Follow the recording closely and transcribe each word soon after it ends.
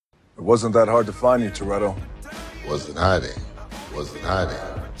It wasn't that hard to find you, Toretto. Wasn't hiding. Wasn't hiding.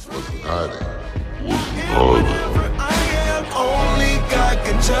 Wasn't hiding. I am only God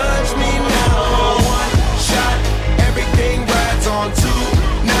can judge me now. One shot, everything rides on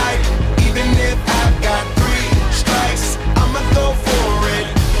tonight. Even if I've got 3 strikes, I'ma go for it.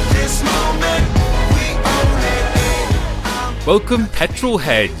 This moment, we own it. Welcome, petrol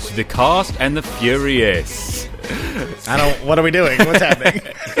heads, the cast and the furious. What are we doing? What's happening?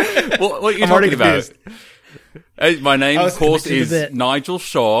 What are you I'm talking about? confused. My name, of course, confused a is bit. Nigel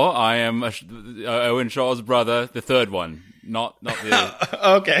Shaw. I am Owen Shaw's brother, the third one, not the.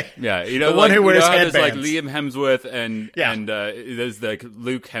 Okay. Yeah, you know, The one who wears how there's like headbands. Liam Hemsworth and Yeah. there's like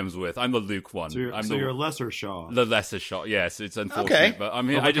Luke Hemsworth. I'm the Luke one. So you're a lesser Shaw. the lesser Shaw. Yes, it's unfortunate, Okay. but I'm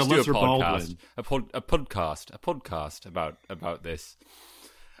here. Like I just a do a lesser podcast, Baldwin. a podcast about this.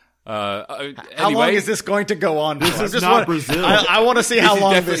 How Anyway, long is this going to go on? This is not Brazil. I want to see how this is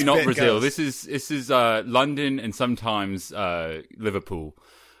long definitely this not bit Brazil. goes. This is London and sometimes Liverpool.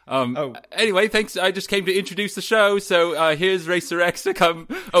 Oh. Anyway, thanks. I just came to introduce the show. So here's Racer X to come.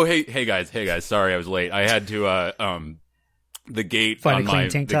 Oh, hey guys. Sorry, I was late. I had to the gate Find on a clean my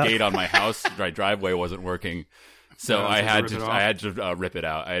tank the top. gate on my house, my driveway wasn't working. So Yeah, I so had rip to it off. I had to rip it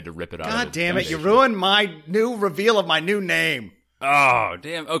out. I had to rip it out. God of the damn it! You foundation. ruined my new reveal of my new name. Oh,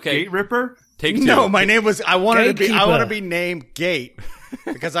 damn. Okay. Gate Ripper? Take 2. No, my name was. I wanted to be. I Gatekeeper. want to be named Gate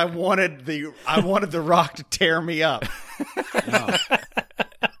because I wanted the Rock to tear me up. Oh.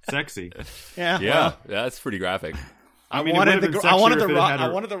 Sexy. Yeah. Yeah, well, that's pretty graphic. I mean, it wanted would've been I wanted sexier the if it Rock. had I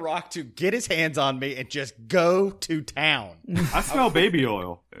a- wanted the Rock to get his hands on me and just go to town. I smell baby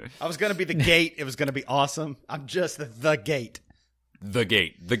oil. I was gonna be the Gate. It was gonna be awesome. I'm just the Gate. The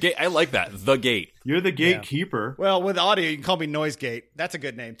gate. I like that. The gate. You're the gatekeeper. Well, with audio, you can call me Noise Gate. That's a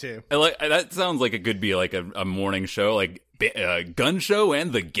good name too. I like that. Sounds like it could be like a morning show, like gun show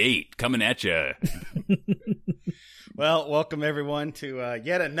and the gate coming at you. Well, welcome everyone to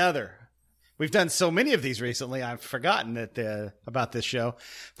yet another. We've done so many of these recently, I've forgotten about this show.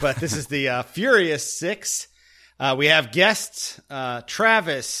 But this is the Furious 6. We have guests.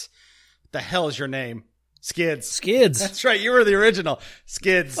 Travis, the hell is your name? Skids. That's right, you were the original.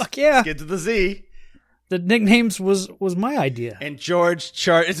 Skids. Fuck yeah. Skids with the Z. The nicknames was my idea. And George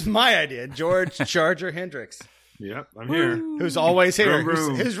it's my idea. George Charger Hendricks, Yep, I'm here. who's always here. Vroom,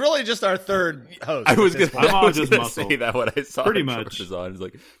 vroom. Who's really just our third host. I was at this gonna, point. I'm I all was just gonna muscle. say that when I saw Pretty George much. was on. It's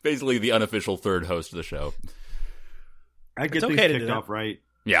like basically the unofficial third host of the show. I get It's things okay to do kicked that. off right.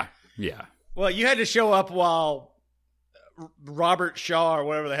 Yeah. Well, you had to show up while Robert Shaw or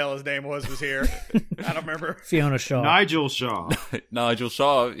whatever the hell his name was here. I don't remember. Fiona Shaw. Nigel Shaw. Nigel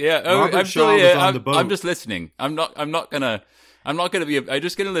Shaw. Yeah. Oh, Robert I'm Shaw still was here. on the boat. I'm just listening. I'm not gonna be. I'm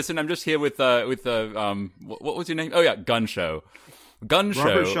just gonna listen. I'm just here with what was your name? Oh yeah, Gun Show.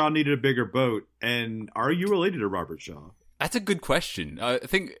 Robert Shaw needed a bigger boat. And are you related to Robert Shaw? That's a good question. I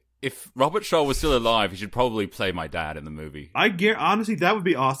think if Robert Shaw was still alive, he should probably play my dad in the movie. Honestly, that would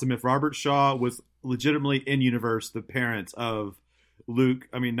be awesome if Robert Shaw was legitimately in universe the parents of Luke.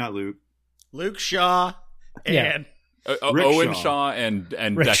 I mean, not Luke. Luke Shaw and Rick Owen Shaw. Shaw and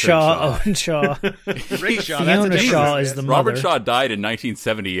Rick Deckard Shaw, Owen Shaw. Rick Shaw. That's a Fiona different Shaw one. is the Robert mother. Shaw died in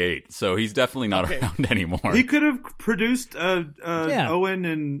 1978, so he's definitely not Okay. around anymore. He could have produced Yeah. Owen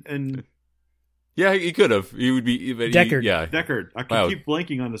and Yeah, he could have. He would be but he- Deckard. yeah. Deckard. I Wow. keep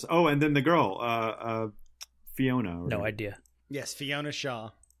blanking on this. Oh, and then the girl, Fiona. or No whatever. idea. Yes, Fiona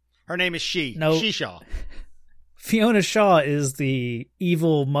Shaw. Her name is She. No. She Shaw. Fiona Shaw is the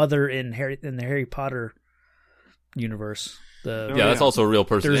evil mother in the Harry Potter universe. Oh, Yeah, that's yeah. also a real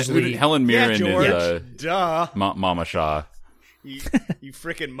person. Dursley. Helen Mirren George. is Duh. Mama Shaw. You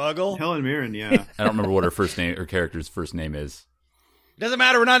freaking muggle. Helen Mirren, yeah. I don't remember what her character's first name is. Doesn't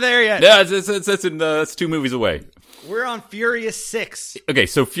matter. We're not there yet. Yeah, it's 2 movies away. We're on Furious 6. Okay,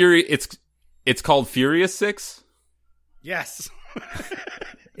 so it's called Furious 6. Yes.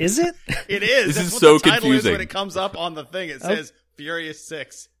 Is it? It is. This That's is what so the title confusing. Is when it comes up on the thing. It says Furious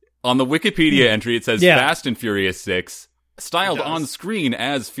 6. On the Wikipedia entry, it says Yeah. Fast and Furious 6, styled It does. on screen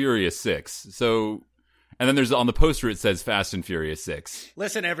as Furious 6. So, and then there's on the poster it says Fast and Furious 6.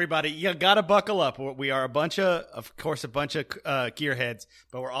 Listen, everybody, you gotta buckle up. We are a bunch of course, a bunch of gearheads,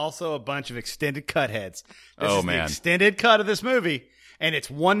 but we're also a bunch of extended cut heads. This is Man. the extended cut of this movie, and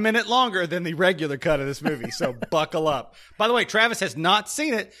it's 1 minute longer than the regular cut of this movie. So buckle up. By the way, Travis has not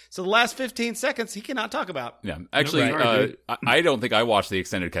seen it, so the last 15 seconds he cannot talk about. Yeah, actually, sorry, dude. I don't think I watched the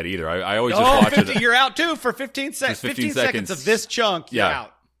extended cut either. I always just Oh, watch 50, it. you're out too for 15 seconds. Just 15 seconds of this chunk, you're Yeah.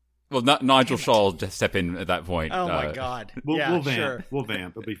 out. Well, not Nigel Shaw will just step in at that point. Oh my God. We'll yeah, vamp. sure. We'll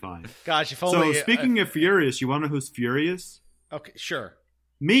vamp. It'll be fine. Gosh, if So only. speaking of Furious, you want to know who's Furious? Okay, sure.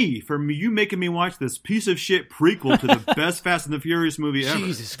 you making me watch this piece of shit prequel to the best Fast and the Furious movie ever.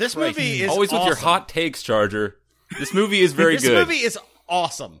 Jesus This Christ. movie is always with your awesome. hot takes, Charger. This movie is very This good. movie is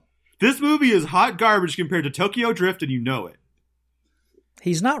awesome. This movie is hot garbage compared to Tokyo Drift, and you know it.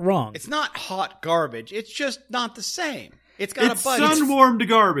 He's not wrong. It's not hot garbage. It's just not the same. It's got It's a budget. sun-warmed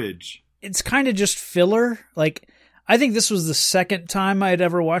garbage. It's kind of just filler. Like, I think this was the second time I had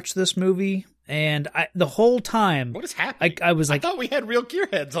ever watched this movie, and the whole time, What is happening? I was like, I thought we had real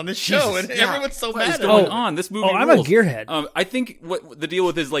gearheads on this show, and Yeah. everyone's so What mad is at going it. on? This movie I'm a rules. gearhead. I think what the deal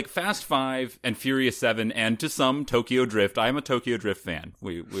with is like Fast 5 and Furious 7 and to some Tokyo Drift. I'm a Tokyo Drift fan.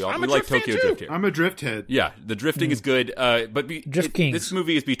 We I'm like a Drift fan, Tokyo too. Drift here. I'm a drift head. Yeah, the drifting is good, but Drift Kings. this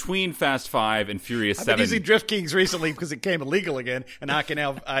movie is between Fast 5 and Furious I've been 7. using Drift Kings recently because it came illegal again, and now I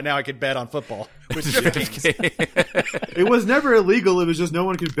can bet on football with Drift Kings. It was never illegal. It was just no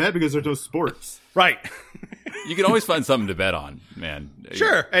one could bet because there's no sports. Right. You can always find something to bet on, man.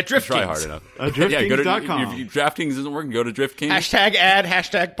 Sure, at Drift Try Kings. hard enough. DriftKings.com. If DraftKings isn't working, go to Drift Kings. Hashtag ad,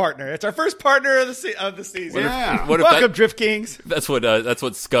 hashtag partner. It's our first partner of the season. Yeah. What if Welcome, that, Drift Kings. that's what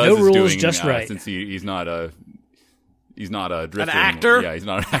Scuzz No is rules, doing just right. since he's not a drifter actor? anymore. Yeah, he's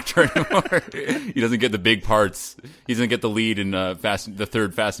not an actor anymore. He doesn't get the big parts. He doesn't get the lead in the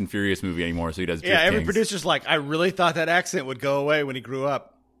third Fast and Furious movie anymore. So he does. Drift Yeah, every Kings. producer's like, I really thought that accent would go away when he grew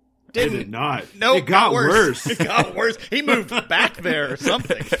up. It did not. No, it got worse. It got worse. He moved back there or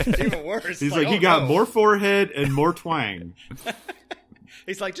something. Even worse. He's It's he oh, got no. more forehead and more twang.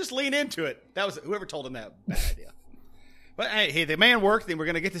 He's like, just lean into it. That was whoever told him that bad idea. But hey, the man worked, and we're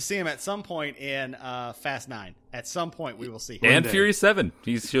going to get to see him at some point in Fast 9. At some point, we will see him. And day. Furious 7.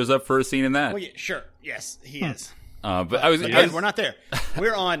 He shows up for a scene in that. Well, yeah, sure. Yes, he is. But I was Again, we're not there.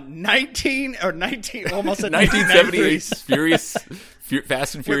 We're on 19, almost at 1978 Furious,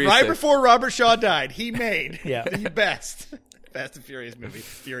 Fast and Furious. Right 6. before Robert Shaw died, he made Yeah. the best Fast and Furious movie,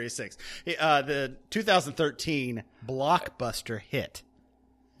 Furious 6. The 2013 blockbuster hit.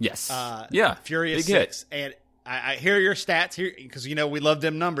 Yes. Yeah, Furious big hit. 6. And I hear your stats here because we love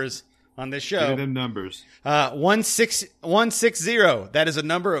them numbers on this Look at show. them numbers. 160. That is a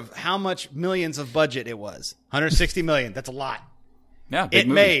number of how much millions of budget it was. 160 million. That's a lot. Yeah, big It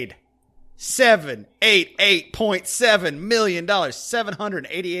movie. made $788.7 million.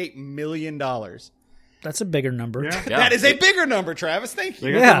 $788 million. That's a bigger number. Yeah. Yeah. That is a bigger number, Travis. Thank They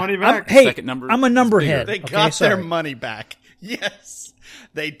you. got Yeah. their money back. Hey, Second number I'm a is number bigger. head. They Okay, got their sorry. money back. Yes.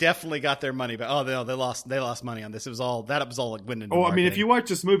 They definitely got their money back. Oh, they lost money on this. It was all like winning. Oh, I mean, if you watch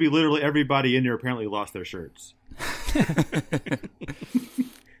this movie, literally everybody in there apparently lost their shirts.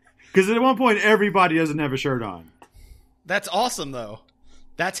 Because at one point, everybody doesn't have a shirt on. That's awesome, though.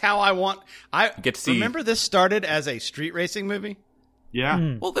 That's how I want. I Get to see- remember this started as a street racing movie.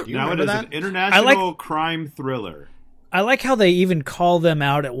 Yeah. Well, the- Now it remember is that? an international I crime thriller. I like how they even call them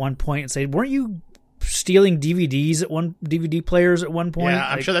out at one point and say, "Weren't you stealing DVD players at one point?" Yeah,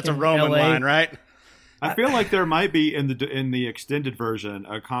 I'm like, sure that's a in Roman LA? line, right? I feel like there might be in the extended version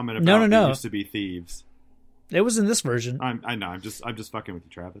a comment about No. they used to be thieves. It was in this version. I know. I'm just fucking with you,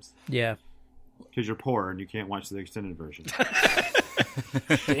 Travis. Yeah. Because you're poor and you can't watch the extended version.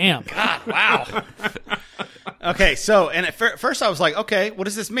 Damn. Wow. Okay, so and at first I was like, okay, what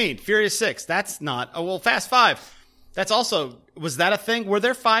does this mean? Furious 6. That's not. Oh well, Fast 5. That's also. Was that a thing? Were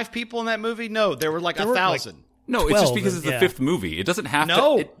there 5 people in that movie? No, there were like There were, 1,000. No, it's just 12, because it's the yeah. fifth movie. It doesn't have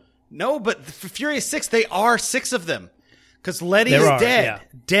No, to. no, but for Furious 6, they are 6 of them because Letty There is are, dead. yeah.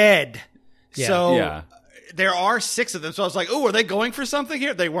 Dead. Yeah. So Yeah. there are 6 of them. So I was like, oh, are they going for something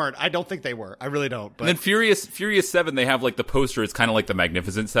here? They weren't. I don't think they were. I really don't. But And then Furious 7, they have like the poster. It's kind of like the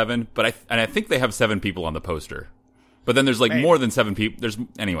Magnificent 7, but I think they have 7 people on the poster. But then there's like more than 7 people. There's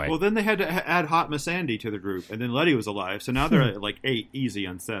anyway. Well, then they had to add Hot Miss Sandy to the group, and then Letty was alive, so now they're at like 8 easy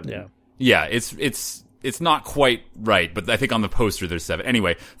on 7. Yeah. Yeah, it's not quite right, but I think on the poster there's 7.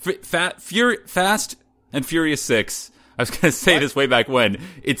 Anyway, Fast and Furious 6. I was going to say this way back when.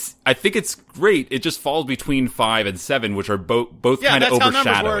 I think it's great. It just falls between 5 and 7, which are both Yeah, kind of that's how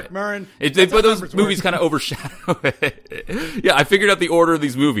overshadow numbers work, it. Murrin. But That's how those numbers movies work. kind of overshadow it. Yeah, I figured out the order of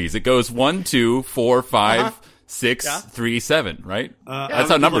these movies. It goes 1, 2, 4, 5, 6, Yeah. 3, 7. Right? I That's would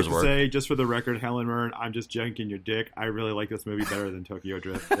how numbers like to work. Say, just for the record, Helen Mirren, I'm just janking your dick. I really like this movie better than Tokyo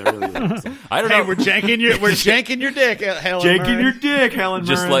Drift. I really like it. I don't hey, know. we're janking your dick, Helen. Janking Murray. your dick, Helen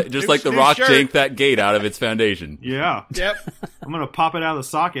just Mirren. like The New Rock shirt. janked that gate out of its foundation. Yeah. Yep. I'm going to pop it out of the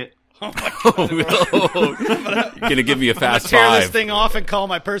socket. Oh, no. You're gonna give me a fast Tear 5. this thing off and call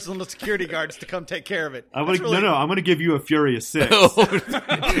my personal security guards to come take care of it. I'm That's gonna, really- No, I'm going to give you a Furious 6. So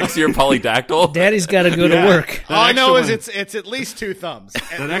you're polydactyl. Daddy's got to go Yeah. to work. All I know is That it's at least 2 thumbs.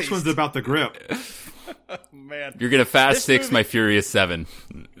 next one's about the grip. Man, You're gonna Fast This 6, movie- my Furious 7.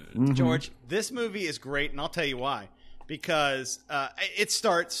 George, this movie is great, and I'll tell you why. Because it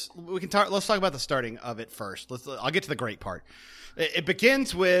starts. Let's talk about the starting of it first. I'll get to the great part. It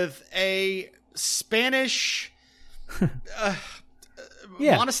begins with a Spanish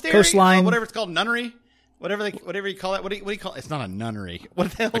monastery, coastline, whatever it's called, nunnery, whatever you call it. What do you call it? It's not a nunnery.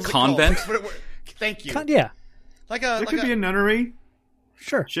 What the hell is it convent? called? Thank you. Yeah, It could be a nunnery.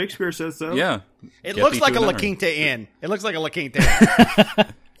 sure. Shakespeare says so. Yeah. It Get looks thee like to a La nunnery. Quinta Inn. It looks like a La Quinta Inn.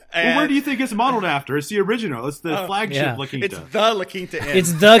 Well, where do you think it's modeled after? It's the original. It's the flagship yeah. La Quinta. It's the La Quinta Inn.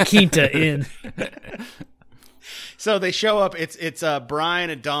 It's the Quinta Inn. So they show up. It's Brian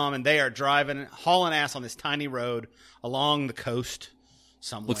and Dom, and they are driving, hauling ass on this tiny road along the coast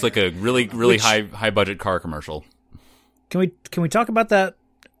somewhere. Looks like a really high budget car commercial. Can we talk about that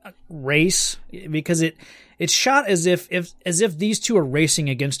race, because it's shot as if these two are racing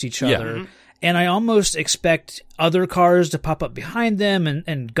against each Yeah. other, and I almost expect other cars to pop up behind them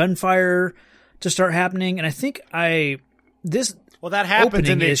and gunfire to start happening. And I think Well, that happens in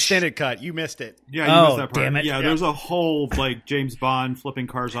opening the is- extended cut. You missed it. Yeah, you Oh, missed that part. damn it. Yeah, there's a whole like James Bond flipping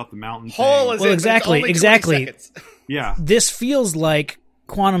cars off the mountain. Whole thing. is Well, it, but it's only 20 exactly. seconds. Yeah, this feels like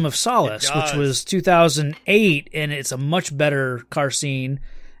Quantum of Solace, It which does. was 2008, and it's a much better car scene.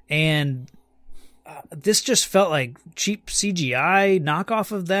 And this just felt like cheap CGI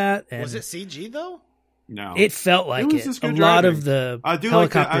knockoff of that. And Was it CG though? no, It felt like was it. just A good lot driving. of the I do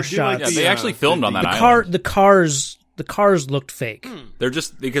helicopter like the- I do like shots. Yeah, the, they actually filmed on that the island. the cars looked fake. They're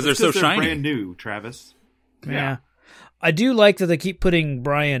just because they're so Because shiny. brand new, Travis. Yeah. I do like that they keep putting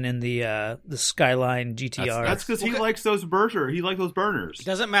Brian in the Skyline GTR. That's because he likes those burners. He likes those burners. It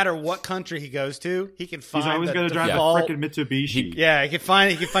doesn't matter what country he goes to. He can find. He's always going to drive default- the frickin' Mitsubishi. Yeah, he can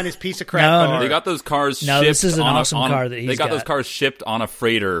find his piece of crap No, car. They got those cars No, shipped this is an on awesome car that They he's got those got. cars shipped on a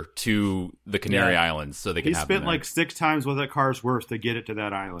freighter to the Canary Yeah. Islands so they can He have spent them there. like 6 times what that car's worth to get it to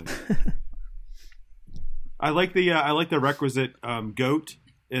that island. I like the requisite goat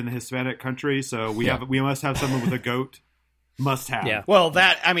in the Hispanic country. So we must have someone with a goat. Must have. Yeah. Well,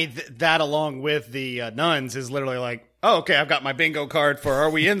 that along with the nuns is literally like, oh, okay, I've got my bingo card for. Are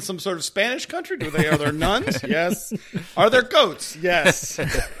we in some sort of Spanish country? Are there nuns? Yes. Are there goats? Yes.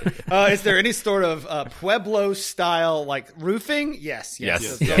 Is there any sort of Pueblo style like roofing? Yes. Yes.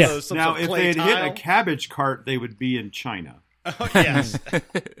 Those- Yeah. those- some Now, sort of if clay they had hit a tile. cabbage cart, they would be in China. Yes.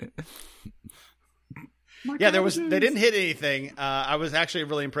 Yeah, there was. They didn't hit anything. I was actually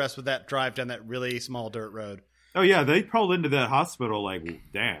really impressed with that drive down that really small dirt road. Oh yeah, they pulled into that hospital like,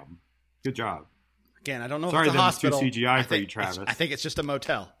 damn, good job. Again, I don't know Sorry if it's a that was too hospital. CGI I for you, think Travis. I think it's just a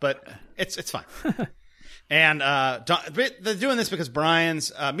motel, but it's fine. And they're doing this because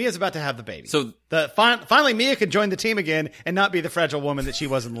Mia's about to have the baby. So- finally, Mia can join the team again and not be the fragile woman that she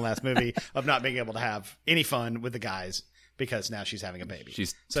was in the last movie of not being able to have any fun with the guys because now she's having a baby.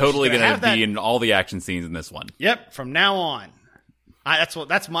 She's So totally she's going to have that- be in all the action scenes in this one. Yep, from now on. That's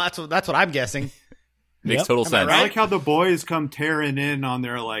what I'm guessing. Makes total sense. right? I like how the boys come tearing in on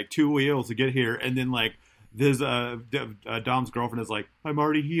their like 2 wheels to get here, and then like this Dom's girlfriend is like, "I'm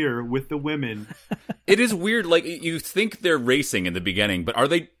already here with the women." It is weird. Like you think they're racing in the beginning, but are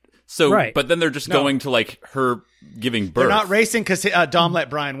they? So, Right. but then they're just going to like her giving birth. They're not racing because Dom let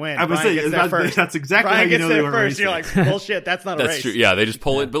Brian win. I was Brian saying, gets there first. that's exactly Brian how you gets know there they weren't first. racing. You're like, bullshit. That's not a That's race. true. Yeah, they just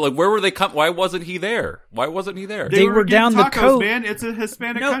pull it. But like, where were they? Why wasn't he there? Why wasn't he there? They were getting down the tacos, coast. man. It's a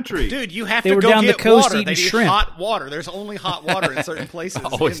Hispanic No, country, Dude, you have They to were go down the get coast water. eating They need shrimp. hot water. There's only hot water in certain places.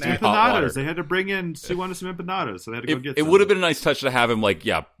 Always in do that. hot water. Empanadas. They had to bring in. Sue wanted some empanadas, so they had to go get. It some. would have been a nice touch to have him like,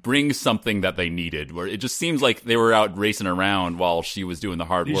 bring something that they needed. Where it just seems like they were out racing around while she was doing the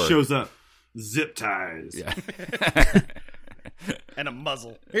hard He work. shows up, zip ties. Yeah. And a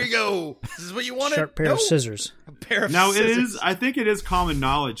muzzle. Here you go. This is what you wanted. Sharp pair No. of scissors. A pair of Now it scissors. is. I think it is common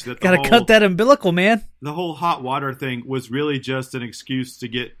knowledge that Got to cut that umbilical, man. the whole hot water thing was really just an excuse to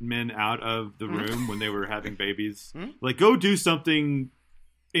get men out of the Hmm? room when they were having babies. Like, go do something.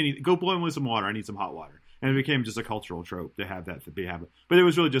 Go blow in with some water. I need some hot water. And it became just a cultural trope to have that to be happening. But it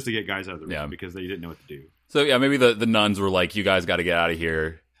was really just to get guys out of the room Yeah. because they didn't know what to do. So yeah, maybe the nuns were like, you guys got to get out of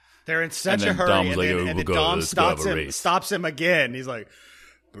here. They're in such And a then hurry, Dom was and like, then, "Oh, and we'll then go, Dom let's go have stops a him. race." Stops him again. He's like,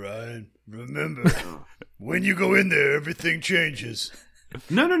 Brian, remember, when you go in there, everything changes.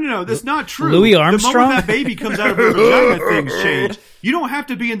 No. That's not true. Louis The Armstrong? moment that baby comes out of her vagina, things change. You don't have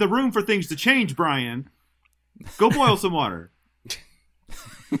to be in the room for things to change, Brian. Go boil some water.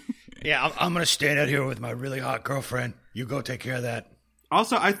 Yeah, I'm going to stand out here with my really hot girlfriend. You go take care of that.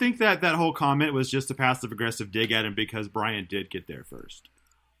 Also, I think that whole comment was just a passive-aggressive dig at him because Brian did get there first.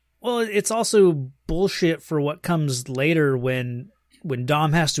 Well, it's also bullshit for what comes later when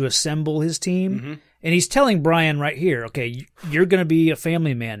Dom has to assemble his team And he's telling Brian right here, okay, you're going to be a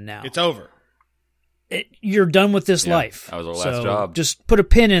family man now. It's over. You're done with this life. That was our last job. Just put a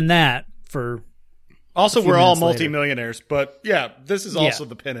pin in that for. Also, we're all minutes later. multimillionaires, but yeah, this is also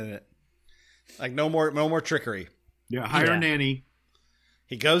the pin in it. Like no more trickery. Yeah, hire a nanny.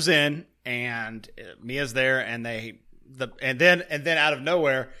 He goes in, and Mia's there, and then out of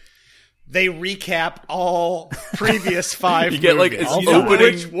nowhere, they recap all previous 5 You get like movies, it's opening,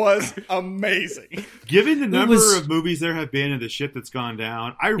 which was amazing. Given the number of movies there have been and the shit that's gone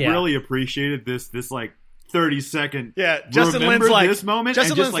down, I really appreciated this like 30-second. Yeah, Justin Lin's like this moment.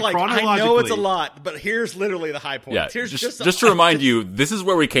 Justin and just Lin's like like, chronologically. I know it's a lot, but here's literally the high points. yeah. Here's Just to remind you, this is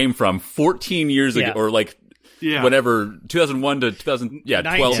where we came from 14 years ago, or like whatever, 2001 to 2000,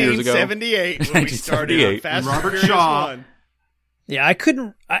 12 years ago. 1978 when we started on Fast and Robert Furious Shaw. 1. Yeah, I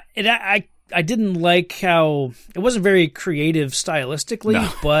couldn't. I didn't like how it wasn't very creative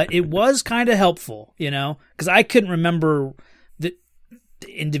stylistically, but it was kind of helpful, because I couldn't remember the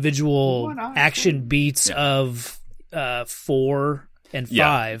individual action beats of 4 and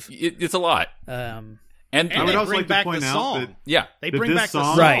 5. It's a lot. And I would also bring like back to point the out song. that They bring this back the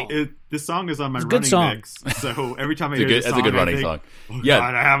song, song. Right. This song is on my good running song. mix, so every time I It's a hear good- this it's a good song, running I think, song. Oh Yeah.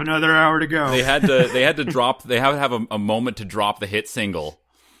 God, I have another hour to go. They had to drop. They had to have a moment to drop the hit single.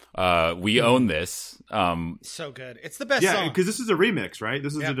 We own this. So good. It's the best Yeah, song. because this is a remix, right?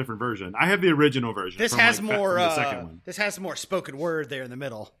 This is a different version. I have the original version. This from, has from more. the second one. This has more spoken word there in the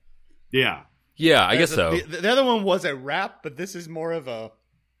middle. Yeah, Yeah, I guess so. The other one was a rap, but this is more of a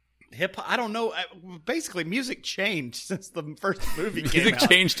hip hop. I don't know. Basically, music changed since the first movie came Music out.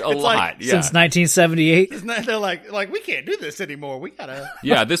 changed a It's lot. like- yeah. Since 1978. Isn't that, they're like we can't do this anymore. We gotta.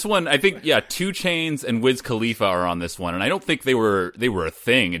 Yeah, this one, I think, 2 Chainz and Wiz Khalifa are on this one, and I don't think they were a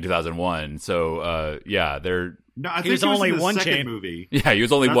thing in 2001. So, they're. no, I think was it was only in the one second chain. movie. Yeah, he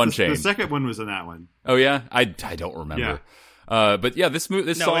was only Not one the, chain. The second one was in that one. Oh yeah, I don't remember. But yeah, this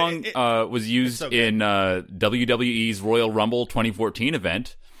song was used so good. in WWE's Royal Rumble 2014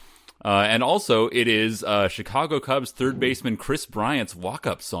 event, and also it is Chicago Cubs third baseman Chris Bryant's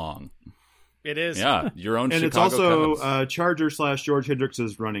walk-up song. It is. Yeah, your own And Chicago it's also Cubs. Charger / George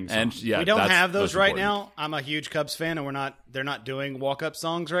Hendricks' running song. And yeah, We don't that's have those most right important. now. I'm a huge Cubs fan, and they're not doing walk-up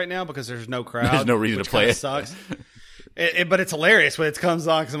songs right now because there's no crowd. There's no reason which to play kinda it. Sucks. But it's hilarious when it comes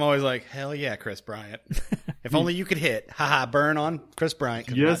on because I'm always like, hell yeah, Chris Bryant. If only you could hit. Haha, burn on Chris Bryant.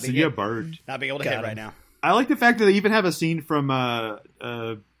 'cause yes, not being yeah, hit- bird. Not being able to hit right now. I like the fact that they even have a scene from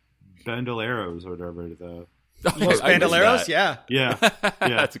Bandoleros or whatever. I missed Bandoleros, that. yeah. Yeah,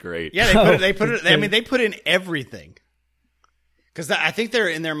 That's great. Yeah, they put it. I mean, they put in everything because I think they're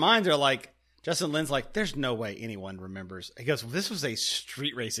in their minds. They're like, Justin Lin's like, there's no way anyone remembers. He goes, well, this was a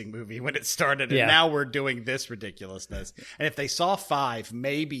street racing movie when it started, and now we're doing this ridiculousness. And if they saw 5,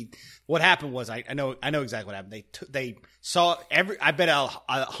 maybe what happened was I know exactly what happened. They saw I bet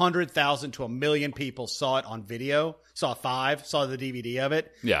 100,000 to 1 million people saw it on video. Saw 5, saw the DVD of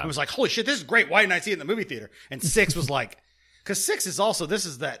it. Yeah, and was like, holy shit, this is great. Why didn't I see it in the movie theater? And 6 was like, because 6 is also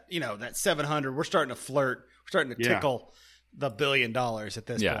that 700. We're starting to flirt. We're starting to tickle the $1 billion at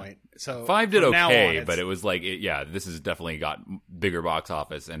this point. So 5 did from now okay, on, but it was like, this has definitely got bigger box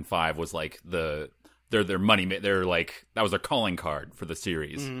office, and 5 was like their money. They're like that was their calling card for the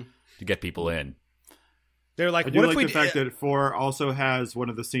series to get people in. they're like, I do what like if we the fact that 4 also has one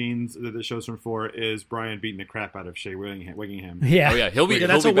of the scenes that it shows from 4 is Brian beating the crap out of Shea Wigingham. Yeah. Oh yeah, he'll be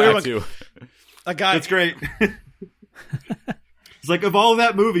that's he'll a be weird back too. a guy? That's great. It's like of all of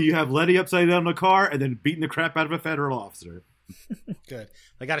that movie, you have Letty upside down in a car and then beating the crap out of a federal officer. Good.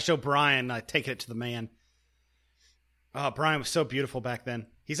 They got to show Brian taking it to the man. Oh, Brian was so beautiful back then.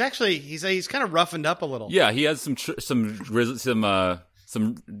 He's kind of roughened up a little. Yeah, he has some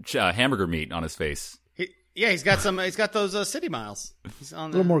hamburger meat on his face. He's got those city miles. He's on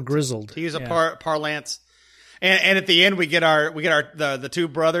A little more grizzled. to use a parlance. And at the end we get the 2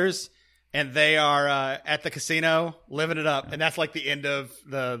 brothers, and they are at the casino living it up, and that's like the end of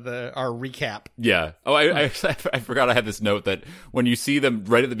our recap. Yeah. Oh, I forgot I had this note that when you see them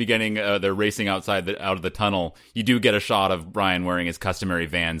right at the beginning, they're racing out of the tunnel. You do get a shot of Brian wearing his customary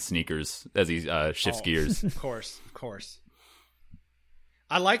Vans sneakers as he shifts gears. Of course.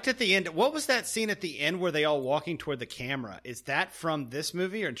 I liked at the end. What was that scene at the end where they all walking toward the camera? Is that from this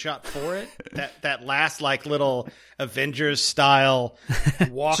movie or shot for it? that last like little Avengers style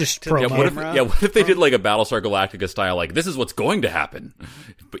walk Just to the promo. camera. What if they did like a Battlestar Galactica style, like this is what's going to happen,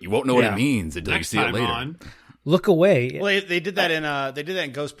 but you won't know what it means until you Next see it time later. on. Look away. Well, they did that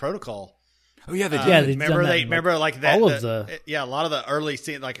in Ghost Protocol. Oh yeah, they did. Yeah, they've remember done that in, remember like that. all of the a lot of the early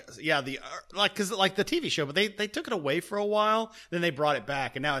scene, because like the TV show, but they took it away for a while, then they brought it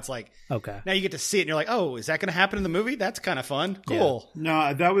back, and now it's like okay. now you get to see it, and you're like, oh, is that going to happen in the movie? That's kind of fun. Cool.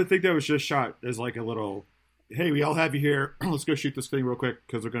 No, that would think that was just shot as like a little. Hey, we all have you here. Let's go shoot this thing real quick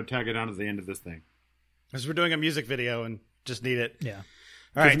because we're going to tag it on at the end of this thing. Because we're doing a music video and just need it. Yeah.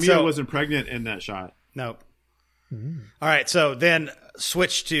 All right. Mia So wasn't pregnant in that shot. no. All right. So then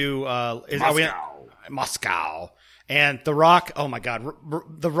switch to Moscow. And The Rock, oh my God,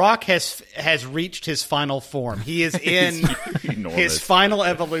 The Rock has reached his final form. He is in his final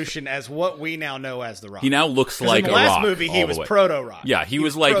evolution as what we now know as The Rock. He now looks like in the a last rock. movie, he all was the way. proto Rock. Yeah, he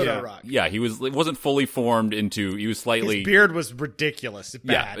was like proto-Rock. yeah, he was. It wasn't fully formed into. He was slightly. His beard was ridiculous.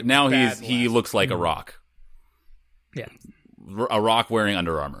 Bad, yeah, but now bad he last. looks like a rock. Yeah. A rock wearing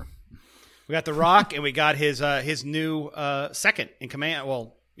Under Armour. We got The Rock, and we got his new second in command.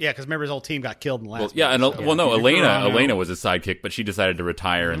 Well, yeah, because remember his whole team got killed in the last. Yeah, and movie, so. well, no, Carano. Elena was his sidekick, but she decided to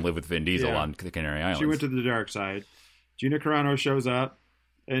retire and live with Vin Diesel Yeah. on the Canary Islands. She went to the dark side. Gina Carano shows up,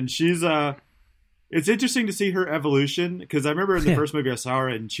 and she's it's interesting to see her evolution because I remember in the first movie I saw her,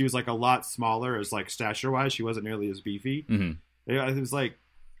 and she was like a lot smaller, as like stature wise, she wasn't nearly as beefy. Mhm. It was like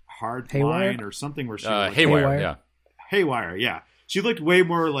hard Haywire? line or something where she was Haywire, Haywire. yeah. Haywire, yeah. She looked way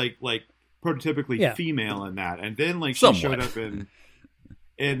more like prototypically Yeah. female in that, and then like she Somewhat. showed up in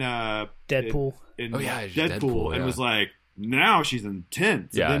Deadpool. in Oh, yeah, she's Deadpool, Deadpool, and yeah. was like, now she's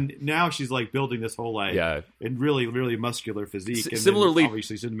intense. Yeah. And then now she's like building this whole like Yeah. and really really muscular physique. And similarly- then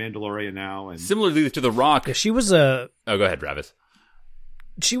obviously she's in Mandalorian now, and Similarly to The Rock. Yeah, she was a Oh, go ahead, Travis.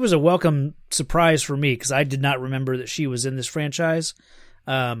 welcome surprise for me because I did not remember that she was in this franchise.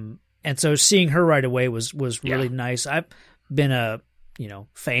 And so seeing her right away was really nice. I've been a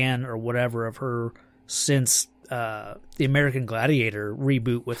fan or whatever of her since the American Gladiator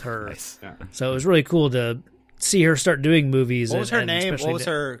reboot with her. Nice. yeah. So it was really cool to see her start doing movies. What was her and name? especially What was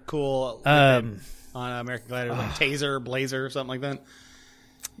her cool Um, on American Gladiator? Like Taser, Blazer, or something like that.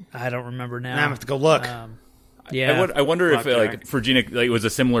 I don't remember now. Now I have to go look. Yeah, I wonder if Black like for Gina, like, it was a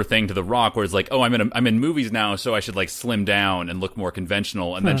similar thing to The Rock, where it's like, oh, I'm in movies now, so I should like slim down and look more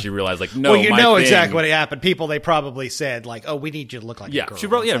conventional. And then she realized, like, no, well, you my know thing- exactly what happened. People, they probably said like, "Oh, we need you to look like Yeah, a girl." she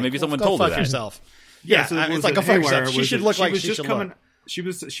probably- It's yeah, like, maybe someone go told her fuck that. yourself. Yeah, so I mean, was it's like it go fuck Haywire? yourself. She Was should it- look she like was she just should coming. look.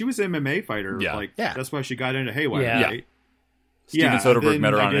 She was an MMA fighter. Yeah. Like Yeah. that's why she got into Haywire. Yeah. Right? Steven and Soderbergh then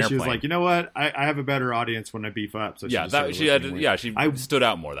met her I on an guess she was airplane. like, you know what? I have a better audience when I beef up. So Yeah, she that she had. lifting weights. Yeah, she I- stood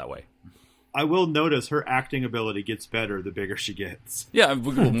out more that way. I will notice her acting ability gets better the bigger she gets. Yeah,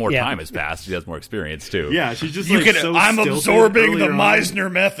 well, more Yeah. time has passed. She has more experience too. Yeah, she's just You like can. so I'm stilted absorbing the earlier on.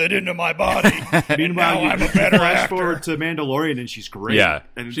 Meisner method into my body. Meanwhile, now you I'm a better flash actor. forward to Mandalorian, and she's great. Yeah,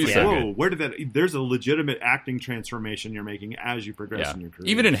 and it's she's like, so whoa, good. where did that? There's a legitimate acting transformation you're making as you progress Yeah. in your career.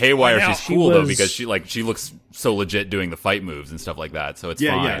 Even in Haywire, Well, now, she's she cool though was- because she looks so legit doing the fight moves and stuff like that. So it's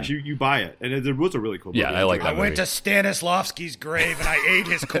yeah, fine. yeah, you buy it, and it was a really cool. Yeah, movie. I like I that went movie. to Stanislavski's grave and I ate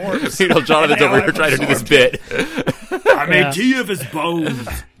his corpse. Jonathan's Now over here I'm trying to do this absorbed. bit. I made Yeah. tea of his bones.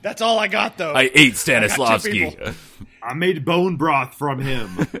 That's all I got though. I ate I got two Stanislavski. people. I made bone broth from him.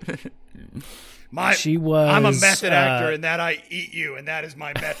 She was, I'm a method actor, and that I eat you, and that is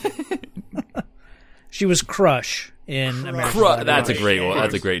my method. she was Crush in American That's a Gladiator. great one.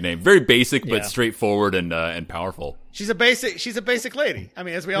 That's a great name. Very basic, Yeah. but straightforward and powerful. She's a basic lady. I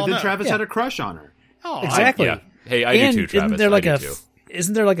mean, as we all But then know. Travis Yeah. had a crush on her. Oh, Exactly. Yeah. Hey, I And do too, Travis. Isn't there like I a do too.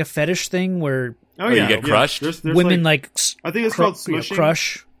 isn't there like a fetish thing where Oh, you yeah, get crushed? There's women like I think it's called smushing.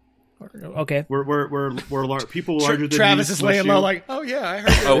 crush? Okay. We're people larger than Travis me is laying smush low, you. like, oh yeah, I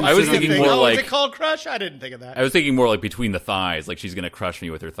heard. Oh, I was Same thinking thing. more oh, like- is it called crush? I didn't think of that. I was thinking more like between the thighs, like she's gonna crush me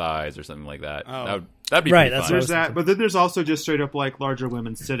with her thighs or something like that. Oh. That'd be Right, pretty that's fun. what I There's that, but then there's also just straight up like larger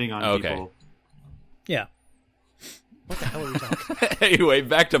women sitting on Okay. people. Yeah. What the hell are we talking? Anyway,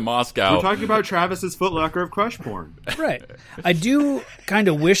 back to Moscow. We're talking about Travis's footlocker of crush porn. Right. I do kind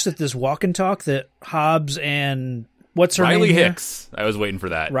of wish that this walk and talk that Hobbes and what's her Riley name here? Hicks. I was waiting for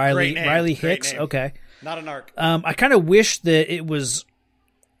that. Riley Great name. Riley Great Hicks. name. Okay. Not an arc. I kind of wish that it was,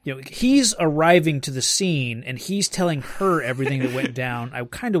 he's arriving to the scene and he's telling her everything that went down. I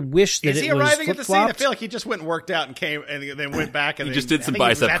kind of wish that Is it he was arriving at the scene? I flip-flopped. feel like he just went and worked out and came and then went back and He then, just did I some think he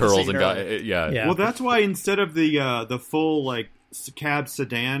was bicep at the curls scene and got earlier. Yeah. Well, that's why instead of the full like cab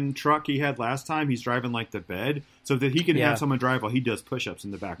sedan truck he had last time, he's driving like the bed, so that he can Yeah. have someone drive while he does push-ups in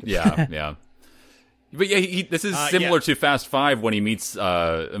the back. Of the Yeah, yeah. But yeah, this is similar to Fast Five when he meets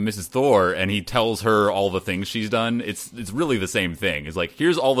Mrs. Thor and he tells her all the things she's done. It's really the same thing. It's like,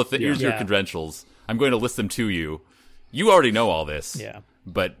 here's all the here's your Yeah. credentials. I'm going to list them to you. You already know all this. Yeah.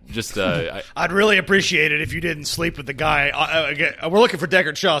 But just I'd really appreciate it if you didn't sleep with the guy. We're looking for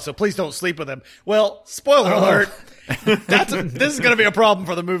Deckard Shaw, so please don't sleep with him. Well, spoiler alert. This is going to be a problem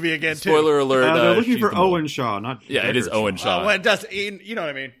for the movie again, too. spoiler alert. They're looking she's for the mole. Owen Shaw, not Yeah, it is Deckard Owen Shaw. Well, it does. You know what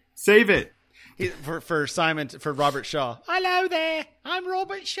I mean. Save it. For Robert Shaw. Hello there. I'm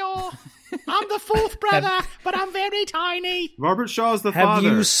Robert Shaw. I'm the fourth brother, but I'm very tiny. Robert Shaw is the Have father.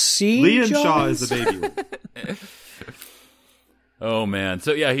 you seen Liam Jaws? Shaw is the baby. Oh man!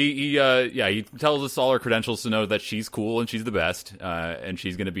 So yeah, he tells us all her credentials to know that she's cool and she's the best, and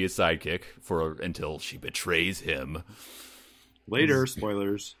she's going to be his sidekick until she betrays him. Later,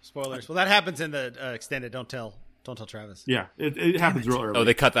 spoilers. Spoilers. Well, that happens in the extended. Don't tell Travis. Yeah, it happens real early. Oh,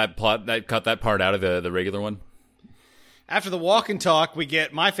 they cut that part out of the regular one. After the walk and talk, we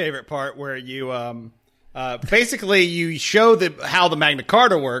get my favorite part where you basically you show how the Magna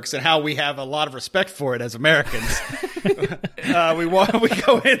Carta works and how we have a lot of respect for it as Americans. We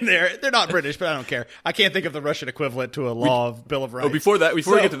go in there. They're not British, but I don't care. I can't think of the Russian equivalent to a law of Bill of Rights. Oh, before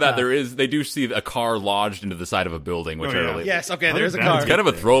we get to that, they do see a car lodged into the side of a building, which are really Yes, okay. There's a that car. it's kind of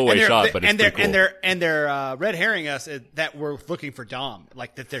a throwaway shot, but it's pretty cool. And they're red herring us that we're looking for Dom.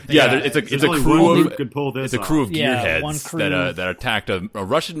 Like that they're it's a There's only crew one of who could pull this it's a crew of Yeah, one gearheads crew. that attacked a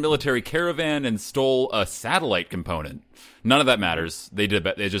Russian military caravan and stole a satellite component. None of that matters. They did.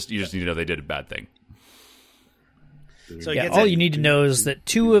 You just need to know they did a bad thing. So Yeah, all you need to know is that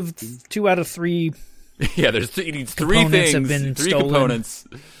two out of three. Yeah, he needs three Components have things, been three stolen. components.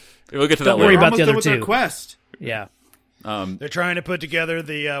 We'll get to that Don't worry later. about Almost the done other with their two. quest. Yeah, They're trying to put together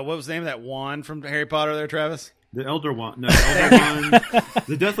the what was the name of that wand from Harry Potter there, Travis? The Elder One. No, Elder One.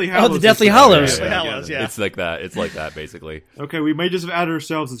 The Deathly Hallows. the Deathly is- Hallows. Deathly Hallows, yeah. It's like that. It's like that, basically. Okay, we may just have added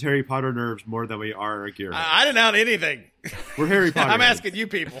ourselves as Harry Potter nerds more than we are a gearhead. I didn't add anything. We're Harry Potter. I'm nerds. asking you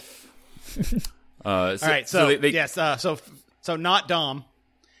people. All Right, yes, so not Dom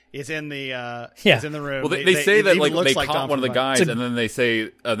is in the is in the room. Well, they say that it like looks they like caught Dom one of the from guys, and then they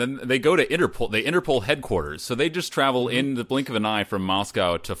say then they go to Interpol, the Interpol headquarters. So they just travel in the blink of an eye from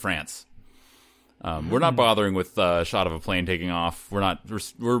Moscow to France. We're not bothering with a shot of a plane taking off. We're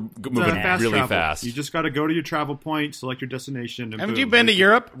moving Fast really travel. fast. You just got to go to your travel point, select your destination. And Haven't boom. you been to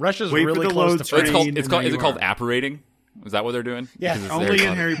Europe? Russia's wait for really the close load to screen. France. Is it you called are. apparating? Is that what they're doing? Yeah. Because it's Only in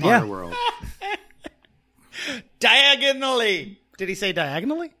Potter. Harry Potter Yeah. world. Diagonally. Did he say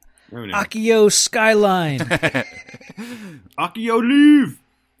diagonally? Oh, no. Akio Skyline. Akio leave.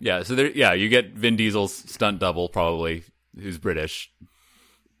 Yeah. So you get Vin Diesel's stunt double, probably, who's British.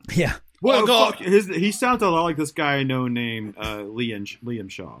 Yeah, Well, Oh, God. fuck, he sounds a lot like this guy I know named Liam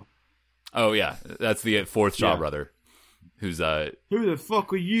Shaw. Oh yeah, that's the fourth Shaw Yeah. brother, who's Who the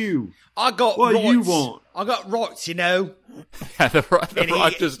fuck are you? I got What rights. do you want? I got rights, you know. the And he-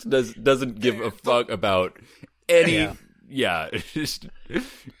 Rock just doesn't give a fuck about any. Yeah, just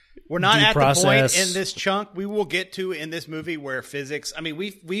We're not Due at the process. point in this chunk we will get to in this movie where physics. I mean,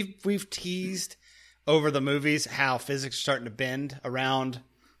 we've teased over the movies how physics are starting to bend around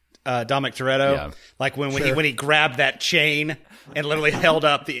Dominic Toretto. Yeah. Like when he grabbed that chain and literally held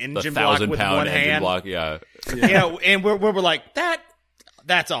up the the engine block with 1,000-pound one engine hand. block. Yeah, You know, and we're like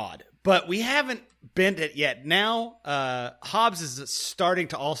that's odd, but we haven't bent it yet. Now Hobbes is starting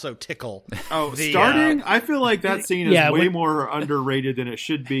to also tickle. Oh, the, starting? I feel like that scene is Yeah, way we- more underrated than it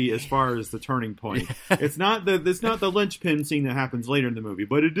should be as far as the turning point. It's not the linchpin scene that happens later in the movie,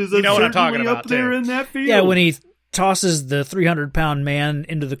 but it is You know what I'm talking certainly about, up there too. in that field. yeah. When he tosses the 300-pound man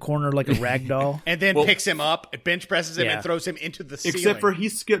into the corner like a rag doll. And then picks him up, bench presses him, Yeah. and throws him into the ceiling. Except for he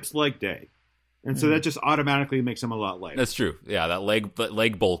skips leg day. And so that just automatically makes him a lot lighter. that's true. Yeah, that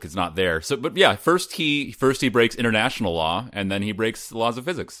leg bulk is not there. So, but yeah, first he breaks international law, and then he breaks the laws of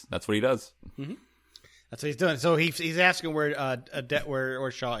physics. That's what he does. That's what he's doing. So he's asking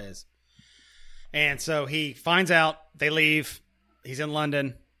where Shaw is, and so he finds out. They leave. He's in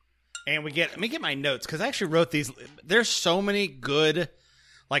London, and let me get my notes because I actually wrote these. There's so many good,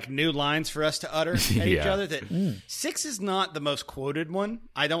 like, new lines for us to utter at each Yeah. other. That 6 is not the most quoted one.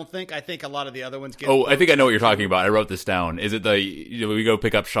 I don't think. I think a lot of the other ones get. Oh, I think I know what you're talking about. I wrote this down. Is it we go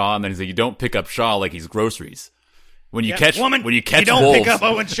pick up Shaw, and then he's like, you don't pick up Shaw like he's groceries. When you catch woman, when you catch don't wolves, pick up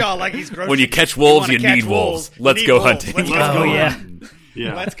Owen Shaw like he's groceries. when you catch wolves, wanna you catch need wolves. You Let's need go wolves. hunting. Let's go Oh, hunting. yeah.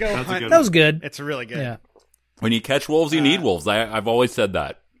 Yeah, Let's go that's a hunt. good That one. was good. It's really good. Yeah. When you catch wolves, you need wolves. I've always said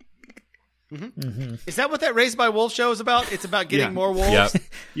that. Is that what that Raised by Wolves show is about? It's about getting Yeah. more wolves. Yeah,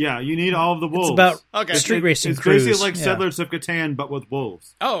 Yeah, you need all of the wolves. It's about Okay. street racing It's crews. basically like Yeah. Settlers of Catan, but with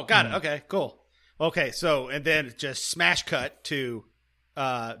wolves. Oh, got it. Okay, cool. Okay, so and then just smash cut to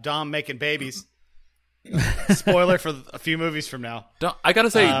Dom making babies Spoiler for a few movies from now. I gotta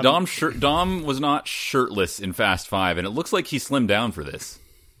say, Dom was not shirtless in Fast 5, and it looks like he slimmed down for this.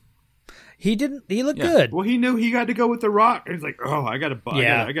 He didn't. He looked good. Well, he knew he got to go with The Rock. He's like, oh, I got to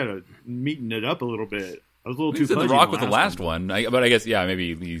meeten it up a little bit. I was a little too The pudgy Rock in with the last one. But I guess,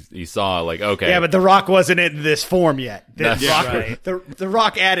 maybe he saw, like, okay. Yeah, but The Rock wasn't in this form yet. That's right. The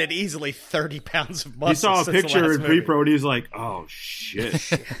Rock added easily 30 pounds of muscle. He saw a since the picture last in movie. pre-pro, and he's like, oh, shit.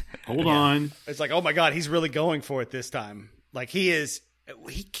 Hold on. It's like, oh my God, he's really going for it this time. Like, he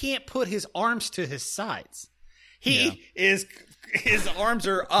can't put his arms to his sides. His arms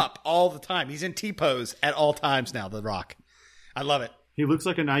are up all the time. He's in T-pose at all times now, The Rock. I love it. He looks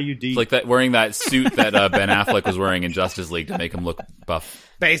like an IUD. It's like that wearing that suit that Ben Affleck was wearing in Justice League to make him look buff.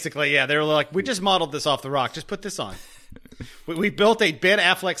 Basically, yeah. They were like, we just modeled this off The Rock. Just put this on. We built a Ben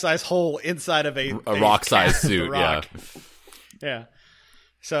Affleck-sized hole inside of a Rock-sized suit, Rock. Yeah.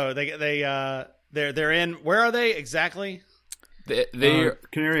 So they're in. Where are they exactly? They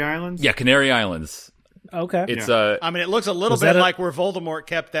Canary Islands? Yeah, Canary Islands. Okay. It's I mean, it looks a little bit like where Voldemort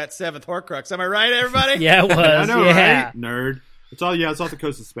kept that seventh Horcrux. Am I right, everybody? Yeah, it was. I know, yeah. right? Nerd. It's off the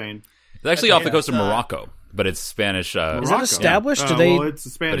coast of Spain. It's actually off the coast of Morocco, but it's Spanish. Is that established? Do they? Well, it's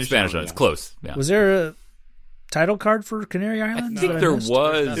Spanish. It's Spanish. It's close. Yeah. Was there a title card for Canary Islands? I think there was.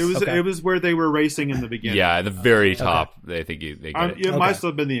 It was where they were racing in the beginning. Yeah, at the very top. They think they get it. It might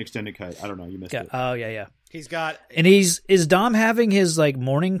still have been the extended cut. I don't know. You missed it. Oh yeah. He's got. And is Dom having his like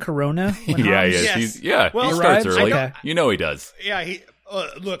morning Corona? Yeah, he Yes. is. Well, He starts arrives? early. Okay. You know he does. Yeah,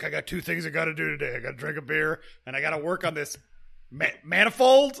 look, I got two things I got to do today. I got to drink a beer, and I got to work on this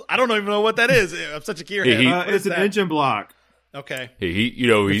manifold. I don't even know what that is. I'm such a gearhead. What It's is an that? engine block. Okay. The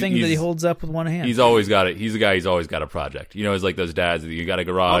thing that he holds up with one hand. He's always got it. He's a guy. He's always got a project. You know, it's like those dads. You got a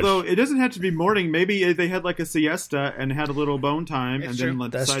garage. Although it doesn't have to be morning. Maybe they had like a siesta and had a little bone time, It's and true.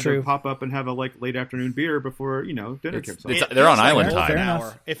 then That's decided true. to pop up and have a like late afternoon beer before dinner kicks off. They're on island golden time.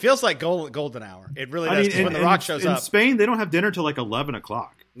 hour. It feels like golden hour. It really does. 'Cause when The Rock shows in up. Spain, they don't have dinner till like 11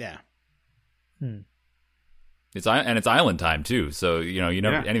 o'clock. Yeah. It's island time too. So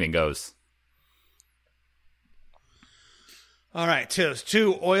anything goes. All right,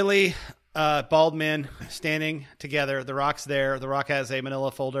 two oily, bald men standing together. The Rock's there. The Rock has a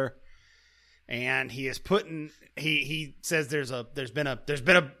manila folder, and he is putting. He says there's been a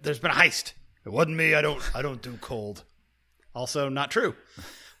heist. It wasn't me. I don't do cold. Also not true,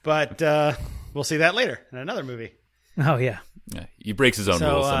 but we'll see that later in another movie. Oh yeah. Yeah, he breaks his own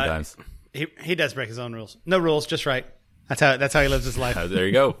rules sometimes. He does break his own rules. No rules, just right. That's how he lives his life. There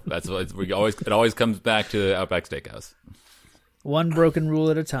you go. That's what it always comes back to Outback Steakhouse. One broken rule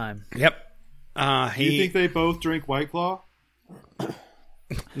at a time. Yep. You think they both drink White Claw?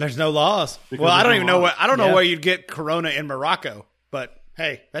 There's no laws. Because Well, I don't there's even no know laws. I don't know where you'd get Corona in Morocco, but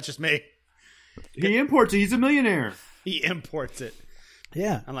hey, that's just me. He imports it. He's a millionaire. He imports it.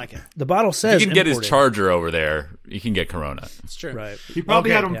 Yeah. I like it. The bottle says He can get his imported. Charger over there. He can get Corona. It's true. Right. He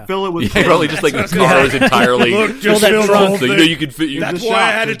probably had him fill it with. Yeah, probably just like the car is entirely. Fill that trunk. So you could fit. That's The why I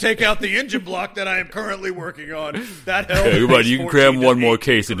shop. had to take out the engine block that I am currently working on. That held. Yeah, come on, you can cram 14 one to more 8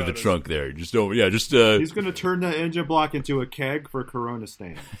 case into the Coronas. trunk there. Just don't. Yeah, just. He's going to turn the engine block into a keg for Corona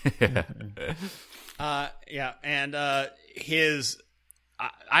stand. Yeah, and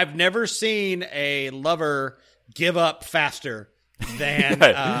I've never seen a lover give up faster than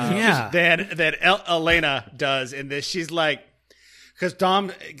than Elena does in this. She's like, because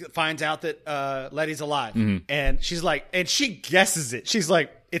Dom finds out that Letty's alive, and she's like, and she guesses it. She's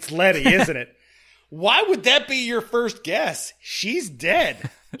like, it's Letty, isn't it? Why would that be your first guess? She's dead.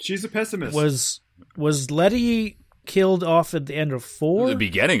 She's a pessimist. Was Letty killed off at the end of 4? The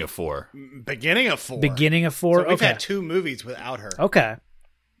beginning of 4. Beginning of 4. Beginning of 4. So we've okay. had 2 movies without her. Okay.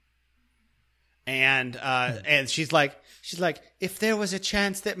 And she's like, if there was a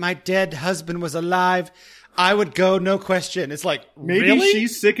chance that my dead husband was alive, I would go, no question. It's like, Maybe really?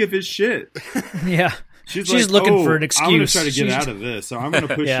 she's sick of his shit. Yeah. She's like, looking for an excuse. I'm going to try to get She's- out of this, so I'm going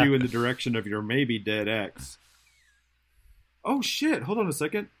to push Yeah. you in the direction of your maybe dead ex. Oh shit! Hold on a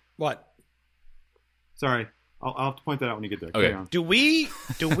second. What? Sorry, I'll have to point that out when you get there. Okay. Carry on. Do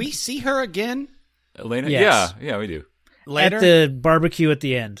we see her again Elena. Yes. Yeah, we do. later? At the barbecue at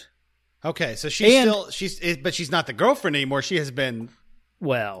the end. Okay, so she's And- but she's not the girlfriend anymore. She has been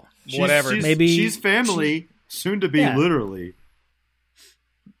Well, whatever. maybe she's family, soon to be Yeah. literally.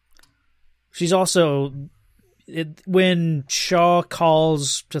 she's also when Shaw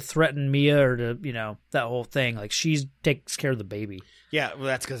calls to threaten Mia or to that whole thing. Like she takes care of the baby. Yeah, well,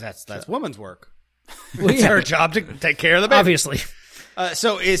 that's because that's woman's work. Well, It's yeah, her job to take care of the baby. obviously.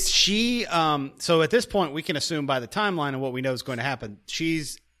 So is she? So at this point, we can assume by the timeline and what we know is going to happen,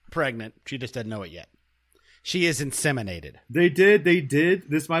 she's pregnant. She just doesn't know it yet. She is inseminated. They did.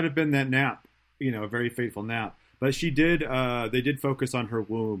 This might have been that nap, a very fateful nap. But she did. They did focus on her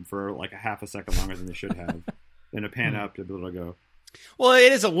womb for like a half a second longer than they should have. Then a pan up to be able to go. Well,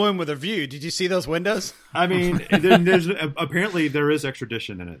 it is a womb with a view. Did you see those windows? I mean, there's apparently there is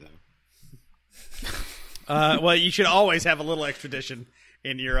extradition in it though. Well, you should always have a little extradition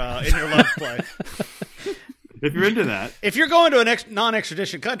in your love play. If you're into that, if you're going to a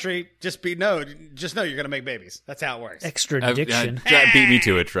non-extradition country, just know you're going to make babies. That's how it works. Extradition. Beat me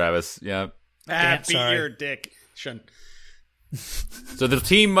to it, Travis. Yeah. Beat sorry. your dick. So the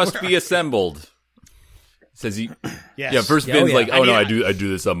team must be assembled. Says he. Yes. Yeah. First, Vin's yeah. like, "Oh no, I do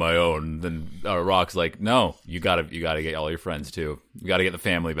this on my own." Then Rock's like, "No, you gotta get all your friends too. You gotta get the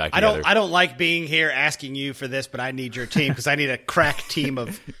family back together." I don't like being here asking you for this, but I need your team because I need a crack team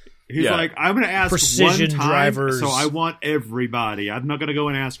of. He's like, I'm going to ask precision one time, drivers. so I want everybody. I'm not going to go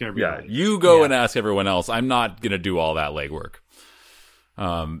and ask everybody. Yeah, you go and ask everyone else. I'm not gonna do all that legwork.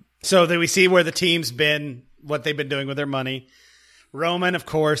 So that we see where the team's been, what they've been doing with their money. Roman, of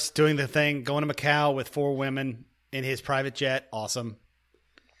course, doing the thing, going to Macau with 4 women in his private jet. Awesome.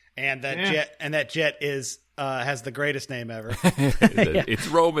 And that jet is has the greatest name ever. It's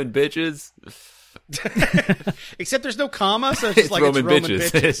Roman, bitches. Except there's no comma, so it's just like Roman it's Roman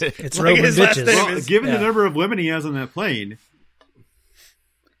bitches. bitches. It's Like Roman his last bitches. name Well, is- given the number of women he has on that plane,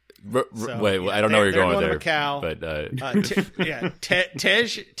 So, Wait, yeah, I don't know where you're they're going to there. Macau. But Tej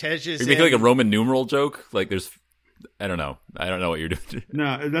is you're making like a Roman numeral joke. Like there's, I don't know what you're doing.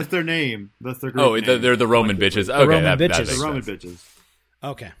 no, that's their name. That's their group Oh, name. they're the Roman bitches. Okay, Roman that bitches. makes the Roman sense. bitches.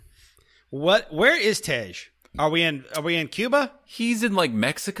 Okay. Where is Tej? Are we in Cuba? He's in like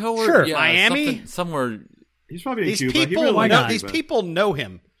Mexico or Sure. Miami? somewhere. He's probably in These Cuba. He people really likes know, not? these Cuba. people know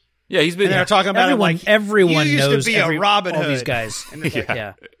him. Yeah, he's been. And they're talking about Everyone, him like everyone he used knows to be a Robin all Hood. these guys. And it's like,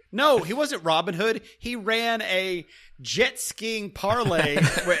 Yeah. no, he wasn't Robin Hood. He ran a jet skiing parlay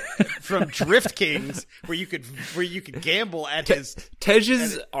from Drift Kings where you could gamble at his.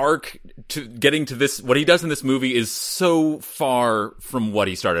 Tej's arc to getting to this, what he does in this movie is so far from what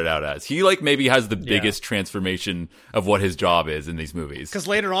he started out as. He like maybe has the biggest transformation of what his job is in these movies. Because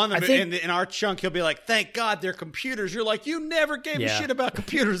later on think- in our chunk, he'll be like, "Thank God they're computers." You're like, "You never gave a Yeah. shit about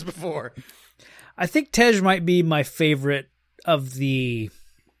computers before." I think Tej might be my favorite of the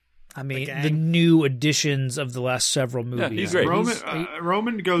new additions of the last several movies. he's great.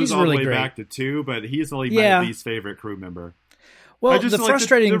 Roman goes he's all really the way great. back to 2, but he's only Yeah. my least favorite crew member. Well, I just the like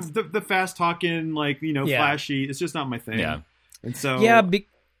frustrating, the fast talking, Yeah. flashy. It's just not my thing. Yeah. And so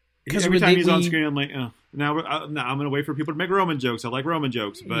because every time he's on screen, I'm like, oh, now I'm going to wait for people to make Roman jokes. I like Roman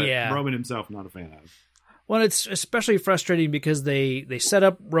jokes, but Yeah. Roman himself, not a fan of. Well, it's especially frustrating because they set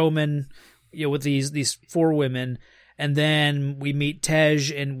up Roman, with these 4 women, and then we meet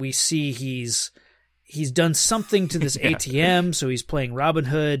Tej and we see he's done something to this ATM, so he's playing Robin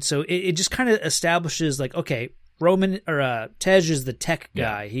Hood. So it just kind of establishes like, okay, Roman or Tej is the tech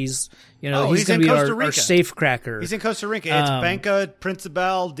guy. He's he's he's going in to be Costa our Rica. safe cracker. He's in Costa Rica. It's Banca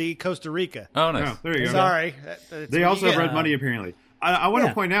Principal de Costa Rica. Oh, nice. Oh, there you go. Sorry, They also have red money, apparently. I want Yeah.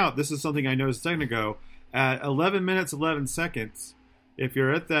 to point out, this is something I noticed a second ago. At 11 minutes, 11 seconds, if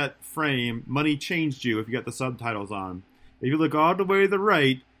you're at that frame, money changed you if you got the subtitles on. If you look all the way to the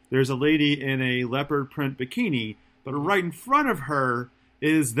right, there's a lady in a leopard print bikini, but right in front of her,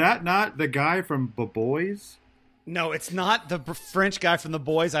 is that not the guy from The Boys? No, it's not the French guy from The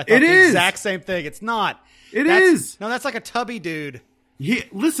Boys. I thought It the is. exact same thing. It's not. It That's- is. No, that's like a tubby dude.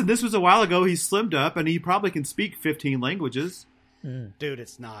 Listen, this was a while ago. He slimmed up, and he probably can speak 15 languages. Dude,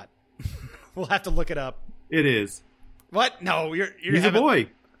 it's not. We'll have to look it up. It is. What? No, you're He's a boy.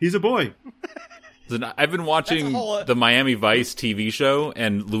 He's a boy. Listen, I've been watching That's a whole- the Miami Vice TV show,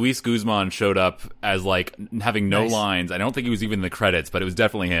 and Luis Guzman showed up as like having no lines. I don't think he was even in the credits, but it was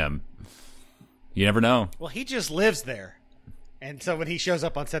definitely him. You never know. Well, he just lives there. And so when he shows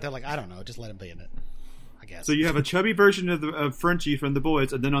up on set, they're like, I don't know, just let him be in it. I guess. So you have a chubby version of Frenchie from The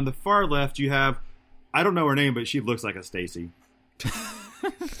Boys, and then on the far left you have, I don't know her name, but she looks like a Stacy.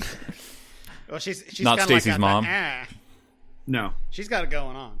 Well, she's Not kinda Stacy's like mom? No. She's got it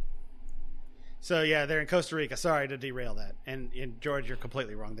going on. So yeah, they're in Costa Rica. Sorry to derail that. And George, you're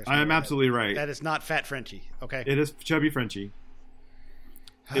completely wrong. There's no I am way absolutely right. That is not Fat Frenchie. Okay, It is chubby Frenchie.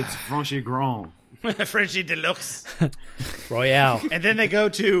 It's Frenchie Grand. Frenchie Deluxe. Royale. And then they go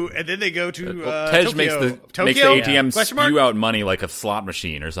to Tej Tokyo. makes the Tokyo? ATM Question mark? spew out money like a slot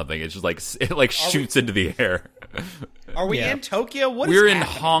machine or something. It's just like it like shoots into the air. Are we Yeah. in Tokyo? What is We're in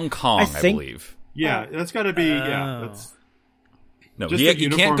happening? Hong Kong, I think- believe. Yeah, that's got to be. Yeah, that's No, just he the can't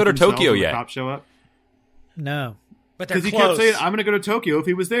uniform go to themselves Tokyo when the yet. Cops show up. No. But they're Because he close. kept saying, I'm going to go to Tokyo. If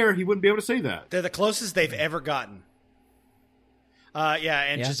he was there, he wouldn't be able to say that. They're the closest they've ever gotten.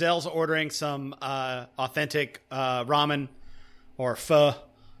 And Giselle's ordering some authentic ramen or pho,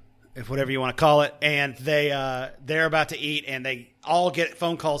 if whatever you want to call it, and they're about to eat, and they all get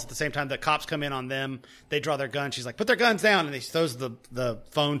phone calls at the same time. The cops come in on them. They draw their guns. She's like, "Put their guns down," and he throws the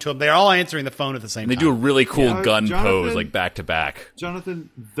phone to them. They're all answering the phone at the same And they time. do a really cool gun Jonathan- pose, like back to back. Jonathan,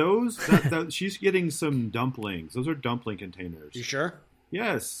 she's getting some dumplings. Those are dumpling containers. You sure?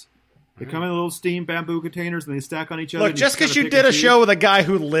 Yes. They come in little steam bamboo containers and they stack on each other. Look, and just gotta because you pick did and a choose. show with a guy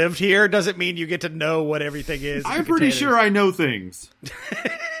who lived here doesn't mean you get to know what everything is. in I'm the pretty containers. sure I know things.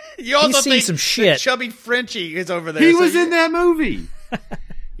 You also He's seen think some that shit. Chubby Frenchie is over there. He so was you- in that movie.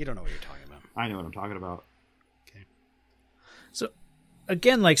 You don't know what you're talking about. I know what I'm talking about. So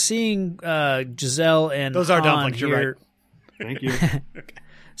again, like seeing Giselle and Those are Han dumplings, you're here, Thank you.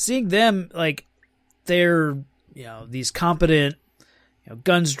 seeing them like they're these competent,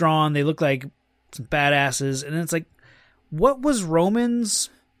 guns drawn. They look like some badasses, and then it's like, what was Roman's?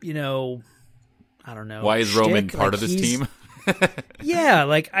 I don't know. Why is Roman shtick? part Like, of this he's- team? Yeah,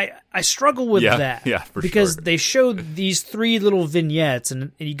 like I struggle with Yeah, that. yeah, for because sure. they showed these 3 little vignettes,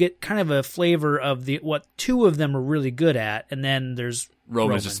 and you get kind of a flavor of what 2 of them are really good at, and then there's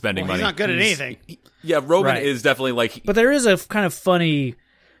Roman's just spending Well, he's money. not good at anything. Yeah, Roman Right. is definitely like But there is a kind of funny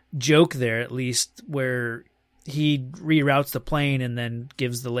joke there, at least, where he reroutes the plane and then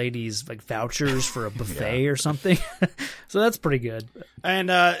gives the ladies like vouchers for a buffet or something. So that's pretty good. And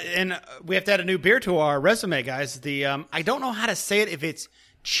we have to add a new beer to our resume, guys. The I don't know how to say it, if it's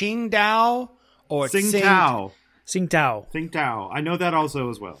Qingdao or Tsingtao. Tsingtao. Tsingtao. I know that also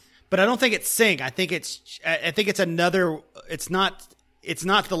as well. but I don't think it's Sing. I think it's another. It's not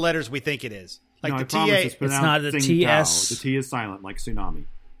the letters we think it is. Like No, the I promise TA. it's pronounced not the Tsingtao. TS. The T is silent, like tsunami.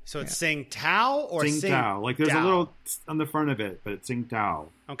 So it's Sing Tao or Sing Tsingtao. Like there's a Dao? little on the front of it, but it's Tsingtao.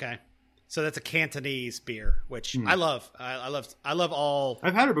 Okay. So that's a Cantonese beer, which I love. I love all.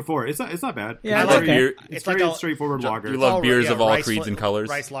 I've had it before. It's not bad. Yeah, it's I very, like it. It's It's very like a- straightforward lager. you love beers of all rice creeds and colors.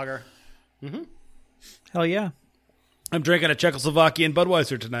 Rice lager. Hell yeah. I'm drinking a Czechoslovakian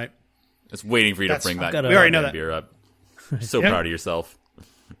Budweiser tonight. Just waiting for you to That's- bring that got a- We already know goddamn that. beer up. So Yeah. proud of yourself.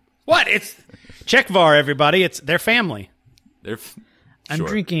 What? It's Czechvar, everybody. It's their family. They're I'm sure.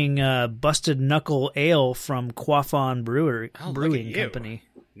 drinking Busted Knuckle Ale from Quaffon look Brewing at you. Company.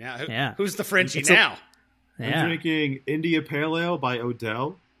 Now, Yeah. who's the Frenchie It's a- now? I'm Yeah. drinking India Pale Ale by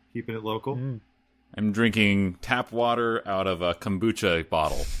Odell, keeping it local. I'm drinking tap water out of a kombucha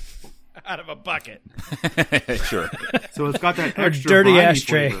bottle. Out of a bucket. Sure. So it's got that Or extra dirty briny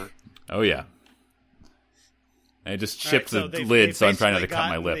ashtray. flavor. Oh yeah. I just All right, chipped the they've lid, so I'm trying not to basically cut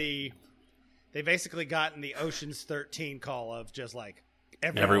my gotten lip. They basically gotten the Ocean's 13 call of just like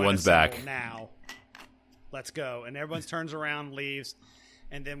Everyone's assemble back. now. Let's go, and everyone turns around, leaves,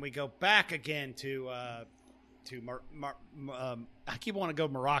 and then we go back again to I keep wanting to go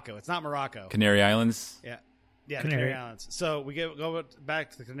Morocco. It's not Morocco. Canary Islands. Yeah, the Canary. Canary Islands. So we go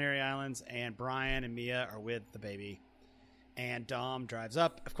back to the Canary Islands, and Brian and Mia are with the baby, and Dom drives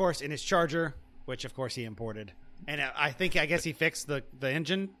up, of course, in his Charger, which of course he imported, and I guess he fixed the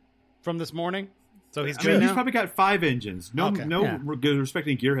engine from this morning, so he's I good mean, he's now. probably got 5 engines. No, Okay. no Yeah.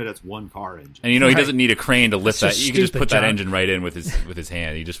 respecting gearhead, that's 1 car engine. And you know he Right. doesn't need a crane to lift that. It's just You can just stupid, put that John. engine right in with his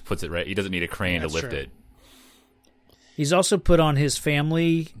hand. He just puts it right. He doesn't need a crane That's to lift true. it. He's also put on his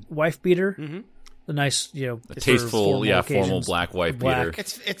family wife beater. The nice, A for tasteful, formal formal occasions. black wife Black. beater.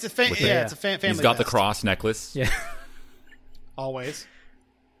 It's a it's a family. He's got the vest, cross necklace. Yeah. always.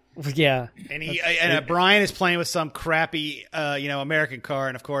 Yeah. And Brian is playing with some crappy American car,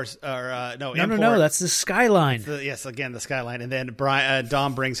 and of course No, import. that's the Skyline. Yes, again the Skyline, and then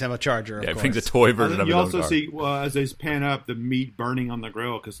Dom brings him a Charger. Of Yeah, course. brings a toy version of You his own also car. see, as they pan up, the meat burning on the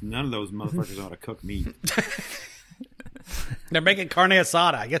grill because none of those motherfuckers know how to cook meat. They're making carne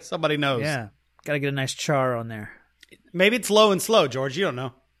asada. I guess somebody knows. Yeah. Got to get a nice char on there. Maybe it's low and slow, George. You don't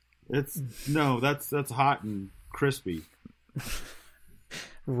know. That's hot and crispy.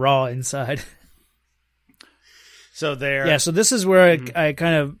 Raw inside. So there. Yeah, so this is where I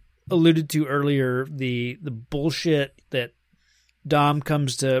kind of alluded to earlier the bullshit that Dom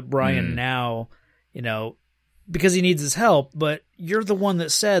comes to Brian now, because he needs his help, but you're the one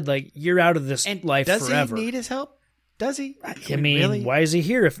that said, like, you're out of this And life does forever. he need his help? Does he? I mean, really? why is he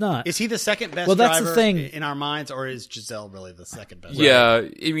here if not? Is he the second best Well, that's the driver thing. in our minds, or is Giselle really the second best? Yeah,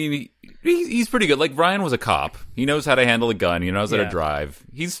 I mean, he's pretty good. Like, Brian was a cop. He knows how to handle a gun. He knows how to Yeah. drive.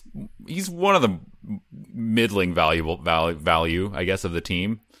 He's one of the middling value, I guess, of the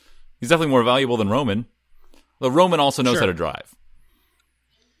team. He's definitely more valuable than Roman. Though Roman also knows Sure. how to drive.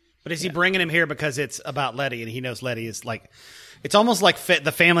 But is he bringing him here because it's about Letty, and he knows Letty is like, it's almost like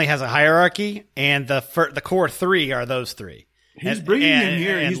the family has a hierarchy, and the core three are those three. He's bringing him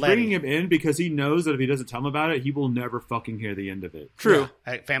here. He's bringing him in because he knows that if he doesn't tell him about it, he will never fucking hear the end of it. True.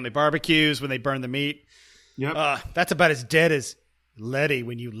 Yeah. At family barbecues when they burn the meat. Yep. That's about as dead as Letty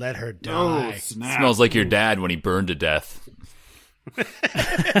when you let her die. Oh, snap. Smells like your dad when he burned to death. In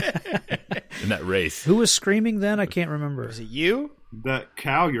that race. Who was screaming then? I can't remember. Was it you? That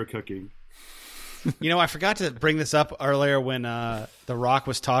cow you're cooking. I forgot to bring this up earlier when The Rock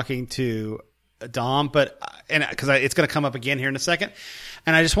was talking to Dom, but because it's going to come up again here in a second,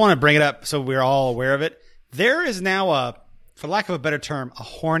 and I just want to bring it up so we're all aware of it. There is now for lack of a better term, a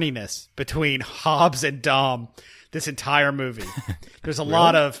horniness between Hobbes and Dom this entire movie. There's a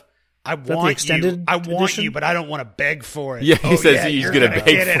lot of I want you, but I don't want to beg for it. Yeah, he says he's going to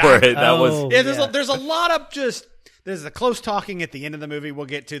beg for it. That was there's a lot of just. There's a close talking at the end of the movie. We'll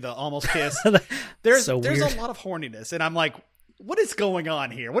get to the almost kiss. There's a lot of horniness, and I'm like, what is going on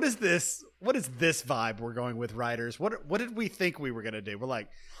here? What is this? What is this vibe we're going with, writers? What did we think we were going to do? We're like,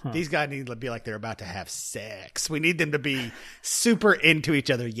 these guys need to be like they're about to have sex. We need them to be super into each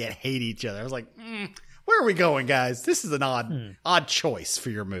other yet hate each other. I was like, where are we going, guys? This is an odd choice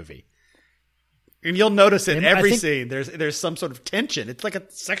for your movie. And you'll notice in every scene, there's some sort of tension. It's like a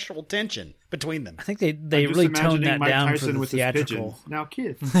sexual tension between them. I think they really toned that down for the theatrical. Now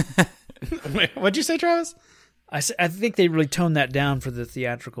kiss. What'd you say, Travis? I think they really toned that down for the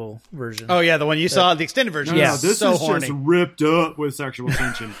theatrical version. Oh yeah, the one you saw, the extended version. No, this so is horny. just ripped up with sexual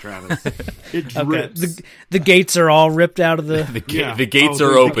tension, Travis. It drips. Okay. The gates are all ripped out of the. The gates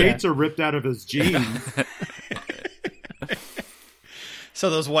are open. The gates are ripped out of his jeans. So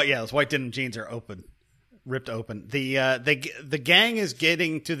those white denim jeans are ripped open. The gang is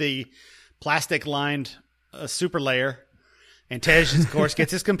getting to the plastic lined super layer, and Tej, of course,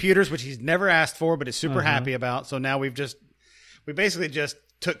 gets his computers, which he's never asked for, but is super happy about. So now we basically just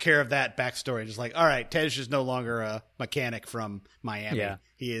took care of that backstory. Just like, all right, Tej is no longer a mechanic from Miami. Yeah.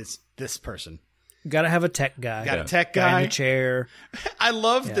 He is this person. Got to have a tech guy. Got a tech guy in the chair. I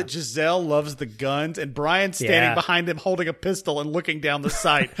love that Giselle loves the guns, and Brian's standing behind him holding a pistol and looking down the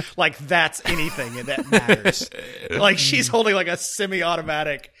sight like that's anything and that matters. Like she's holding like a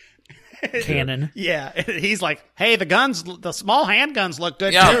semi-automatic cannon. Yeah, and he's like, "Hey, the small handguns look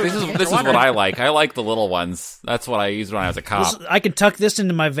good yeah, too." This is what I like. I like the little ones. That's what I used when I was a cop. I can tuck this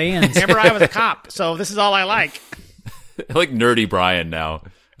into my Vans. Remember, I was a cop, so this is all I like. I like nerdy Brian now.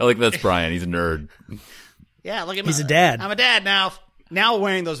 I like that's Brian. He's a nerd. Yeah, look at He's a dad. I'm a dad now. Now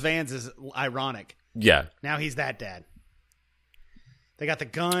wearing those Vans is ironic. Yeah. Now he's that dad. They got the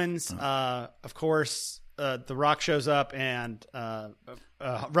guns. Of course, The Rock shows up, and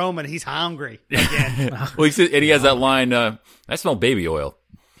Roman, he's hungry again. Well, he has that line, I smell baby oil.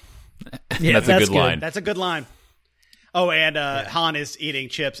 Yeah, that's a good line. That's a good line. Oh, and Han is eating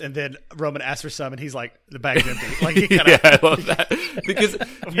chips, and then Roman asks for some, and he's like, the bag's empty. Like, he kinda, I love that. Because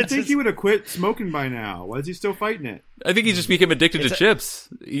you'd think he would have quit smoking by now. Why is he still fighting it? I think he just became addicted to chips.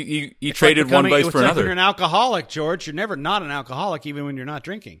 He traded one vice for another. When you're an alcoholic, George, you're never not an alcoholic, even when you're not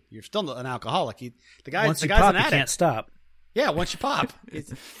drinking. You're still an alcoholic. Once you guy's pop, an addict. You can't stop. Yeah, once you pop.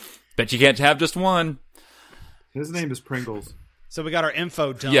 Bet you can't have just one. His name is Pringles. So we got our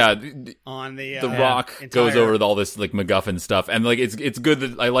info dump on the Rock goes over all this like MacGuffin stuff, and like it's good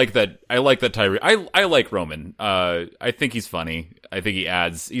that I like that Tyree. I like Roman. I think he's funny. I think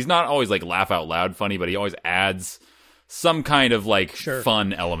he's not always like laugh out loud funny, but he always adds some kind of like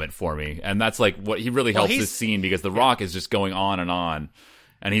fun element for me, and that's like what he really helps this scene because the Rock is just going on,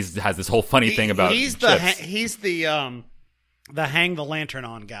 and has this whole funny thing about he's the hang the lantern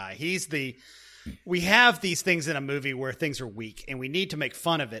on guy. We have these things in a movie where things are weak and we need to make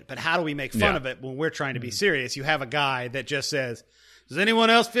fun of it. But how do we make fun of it when we're trying to be serious? You have a guy that just says, does anyone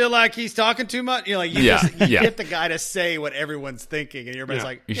else feel like he's talking too much? You get the guy to say what everyone's thinking and everybody's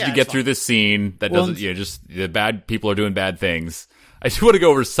like, you should get through this scene that doesn't, just the bad people are doing bad things. I just want to go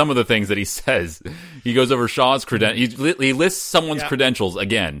over some of the things that he says. He goes over Shaw's credentials. He lists someone's credentials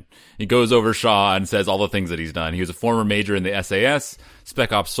again. He goes over Shaw and says all the things that he's done. He was a former major in the SAS,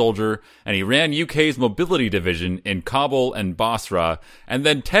 Spec Ops soldier, and he ran UK's mobility division in Kabul and Basra. And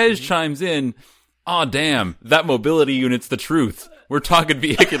then Tej chimes in, "Aw, damn, that mobility unit's the truth. We're talking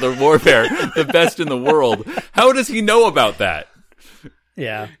vehicular warfare, the best in the world." How does he know about that?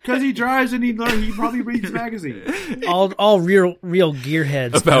 Yeah, because he drives and he probably reads magazines. All real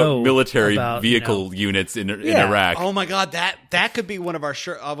gearheads about military vehicle units in Iraq. Oh my God, that could be one of our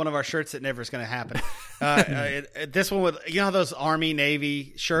shirts that never is going to happen. This one with how those Army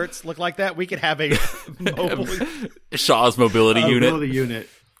Navy shirts look like that. We could have a Shaw's mobility unit.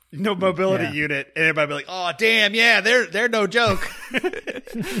 no mobility Yeah. unit, and everybody be like, "Oh, damn, yeah, they're no joke."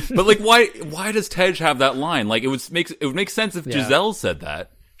 But like, why does Tej have that line? Like, it would make sense if Yeah. Giselle said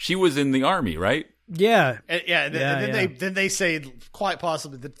that. She was in the army, right? Yeah. And, then they say quite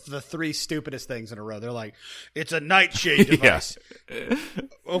possibly the three stupidest things in a row. They're like, "It's a nightshade device."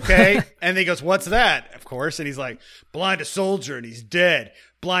 Okay, and he goes, "What's that?" Of course, and he's like, "Blind a soldier and he's dead.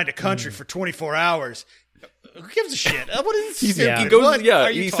 Blind a country for 24 hours." Who gives a shit? What is this? Yeah. He goes, What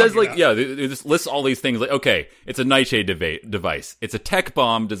are you he says talking like, about? they just lists all these things. Like, okay, it's a nightshade device. It's a tech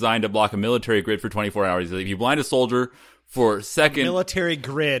bomb designed to block a military grid for 24 hours. He's like, if you blind a soldier for a second, military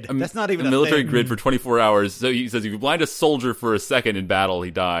grid. That's not even a military thing. grid for 24 hours. So he says, if you blind a soldier for a second in battle,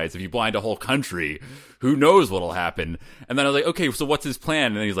 he dies. If you blind a whole country, who knows what'll happen? And then I was like, okay, so what's his plan?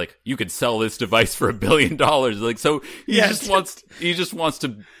 And then he's like, you could sell this device for $1 billion. Like, so he just wants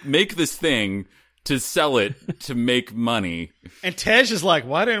to make this thing to sell it to make money. And Tej is like,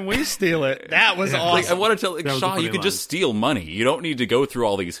 "Why didn't we steal it?" That was awesome. Like, I want to tell That was a Shaw, funny you could line. just steal money. You don't need to go through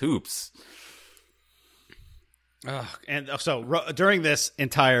all these hoops. And so during this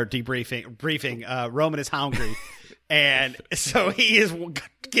entire briefing, Roman is hungry, and so he is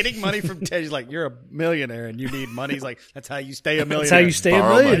getting money from Tej. He's like, "You're a millionaire and you need money." He's like, "That's how you stay a millionaire." That's how you stay a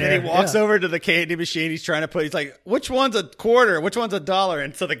Borrow money. millionaire. And he walks Yeah. over to the candy machine. He's trying to put. He's like, "Which one's a quarter? Which one's $1?"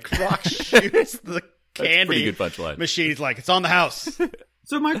 And so the Rock shoots the candy pretty good punchline. machine. He's like, "It's on the house."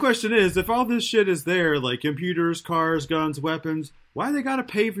 So my question is, if all this shit is there, like computers, cars, guns, weapons, why they got to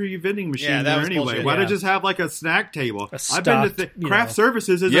pay for your vending machine Yeah, that there was anyway? bullshit. Why Yeah. they just have like a snack table? I've been stocked, to you craft know.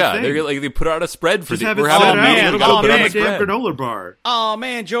 services is a Yeah, thing. they put out a spread for Just the. have it We're set having a out. meal. man. We gotta Oh, put man. out a a damn spread. granola bar. Oh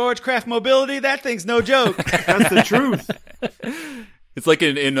man, George, craft mobility. That thing's no joke. That's the truth. It's like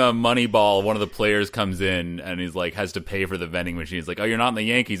in Moneyball, one of the players comes in and he's like has to pay for the vending machine. He's like, "Oh, you're not in the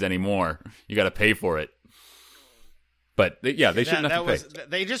Yankees anymore. You got to pay for it." But they shouldn't have to pay.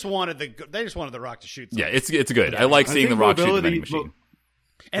 They just wanted the Rock to shoot. Yeah, it's good. I like seeing the Rock shoot the vending machine.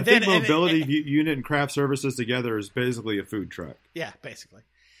 And I think mobility unit and craft services together is basically a food truck. yeah, basically.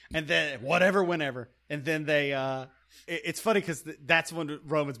 And then whenever, and then they. It's funny because that's when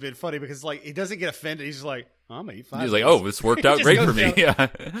Roman's been funny because like he doesn't get offended. He's just like, "I'm gonna eat 5." He's like, "Oh, this worked out just great goes for me." down.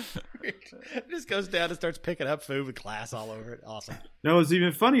 Yeah. Just goes down and starts picking up food with glass all over it. Awesome. No, what's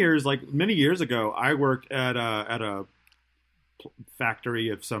even funnier is like many years ago, I worked at a factory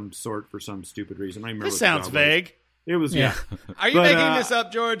of some sort for some stupid reason. I don't remember. This what the sounds job was. vague. It was Yeah. Are you But, making this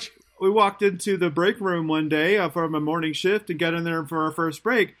up, George? We walked into the break room one day from a morning shift and got in there for our first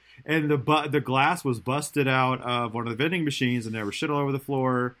break, and the glass was busted out of one of the vending machines, and there was shit all over the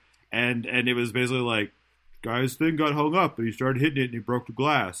floor, and it was basically like, guy's thing got hung up, and he started hitting it, and he broke the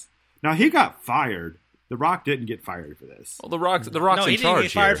glass. Now he got fired. The Rock didn't get fired for this. Well, the Rock's No, in he didn't charge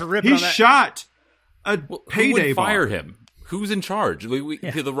get fired here. for ripping He on that. shot a Who payday would fire bar. him? Who's in charge?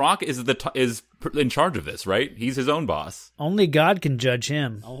 The Rock is is in charge of this, right? He's his own boss. Only God can judge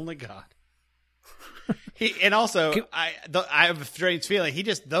him. Only God. And also, I have a strange feeling.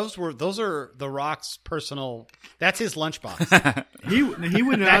 Those are the Rock's personal. That's his lunchbox. He would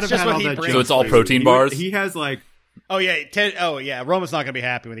not That's have just had what all he that. brings. junk So it's all food. protein bars? He has like Oh yeah, Roman's not gonna be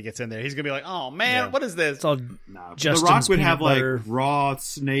happy when he gets in there. He's gonna be like, "Oh man, Yeah. what is this?" It's all the Justin's Rock would peanut have butter. like raw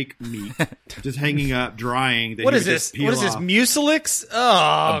snake meat just hanging up, drying. That What he is would this? just peel What is this? off. Mucilix?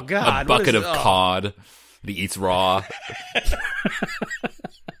 Oh god, A what bucket is of this? Oh. cod that he eats raw.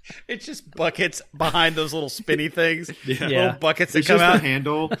 It's just buckets behind those little spinny things. Yeah. Little buckets that It's come just a out.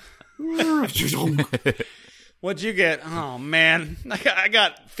 handle. What'd you get? Oh man, I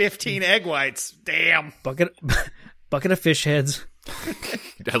got 15 egg whites. Damn. bucket of fish heads.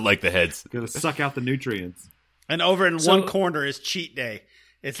 I like the heads. Gonna suck out the nutrients. And over in So- one corner is cheat day.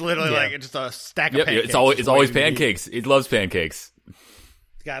 It's literally Yeah. like just a stack of Yep, pancakes. it's always just waiting to be- pancakes. He loves pancakes. The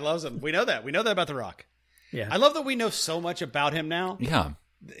guy loves them. We know that. We know that about The Rock. Yeah. I love that we know so much about him now. Yeah,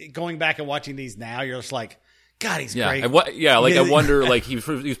 Going back and watching these now, you're just like, God, he's yeah. great. I wonder. Like he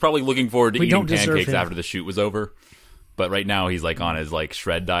was probably looking forward to We eating don't deserve pancakes him. after the shoot was over. But right now he's like on his like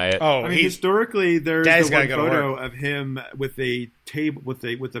shred diet. Oh, I mean, he's historically, there's Daddy's the one gotta go to photo of him with a table with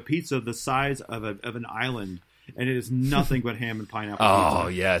a pizza the size of an island, and it is nothing but ham and pineapple. Oh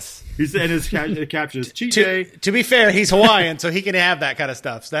pizza. yes. It captures cheat day. to be fair, he's Hawaiian, so he can have that kind of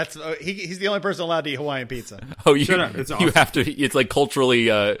stuff. So that's he's the only person allowed to eat Hawaiian pizza. Oh, you Shut up. It's you awesome. have to. It's like culturally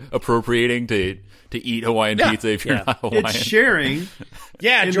appropriating to eat Hawaiian pizza if you're Yeah. not Hawaiian. It's sharing.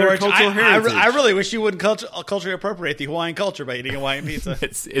 Yeah, In their George, cultural I heritage. really wish you wouldn't culturally appropriate the Hawaiian culture by eating Hawaiian pizza.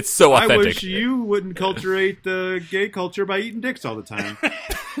 It's so I authentic. wish you wouldn't culturate the gay culture by eating dicks all the time.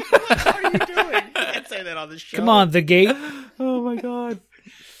 What are you doing? You can't say that on the show. Come on, the gate. Oh my god.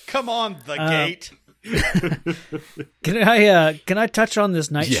 Come on, the gate. Can I touch on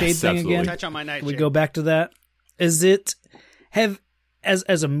this Nightshade thing absolutely. again? Touch on my Nightshade. We go back to that. Is it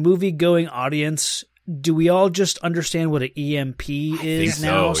as a movie going audience? Do we all just understand what an EMP is think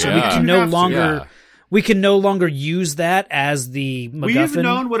now? so, we yeah. can no You have to, longer yeah. we can no longer use that as the MacGuffin. We've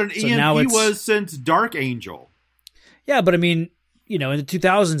known what an So now EMP it's- was since Dark Angel. Yeah, but I mean, in the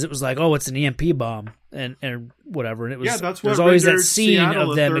 2000s, it was like, oh, it's an EMP bomb and whatever, and it was. Yeah, that's what there's always that rendered scene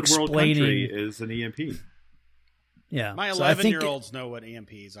Seattle of a them third world country explaining. is an EMP. Yeah, My so I think 11-year-olds know what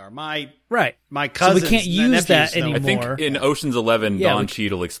EMPs are. My right. cousins, so we can't and use that nephews know. I anymore. think in Ocean's 11, Yeah, Don we-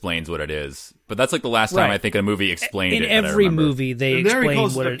 Cheadle explains what it is. But that's like the last time Right. I think a movie explained in it. that I every remember. movie, they And there he explain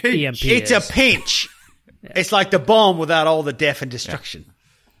calls what it a an pinch. EMP It's is. a pinch. It's like the bomb without all the death and destruction.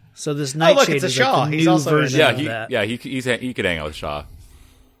 So this Oh, Nightshade look, it's a is Shaw. like the He's new also in version it. of that. He could hang out with Shaw.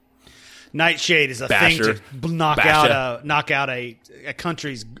 Nightshade is a Basher. thing to knock out a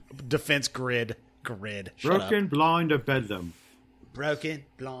country's defense grid. Shut Broken, blind, of bedlam. up. Broken,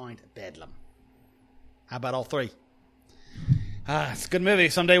 blind, bedlam. How about all three? It's a good movie.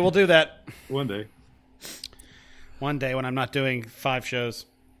 Someday we'll do that. One day. One day when I'm not doing 5 shows.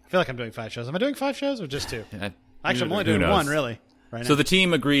 I feel like I'm doing 5 shows. Am I doing 5 shows or just 2? Actually, I'm only Who doing knows? 1, really. Right So now. the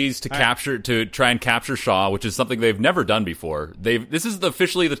team agrees to try and capture Shaw, which is something they've never done before. This is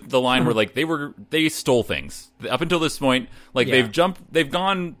officially the line where like they stole things up until this point. Like Yeah. they've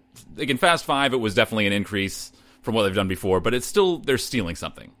gone like in Fast 5, it was definitely an increase from what they've done before, but it's still they're stealing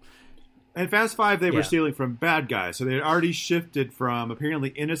something. And Fast 5, they were Yeah. stealing from bad guys, so they had already shifted from apparently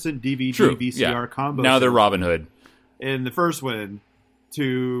innocent DVD True, VCR yeah. combo. Now they're sales Robin Hood. in the first one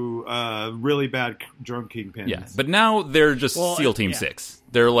to really bad drug kingpins. Yeah, but now they're just SEAL Team yeah. 6.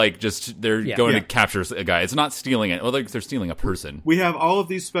 They're like going Yeah. to capture a guy. It's not stealing it. Well, like they're stealing a person. We have all of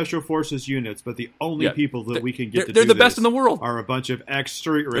these special forces units, but the only Yeah. people that we can get to They're do the best this in the world. are a bunch of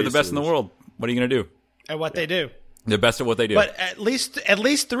ex-street racers. They're the best in the world. What are you going to do? And what they do. They're best at what they do. But at least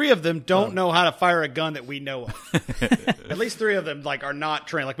 3 of them don't know how to fire a gun that we know of. At least 3 of them are not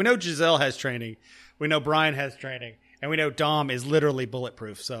trained. Like we know Giselle has training, we know Brian has training, and we know Dom is literally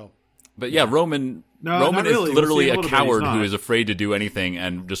bulletproof. So, But yeah, Roman not is really. We'll literally see a a little bit, coward he's who not. is afraid to do anything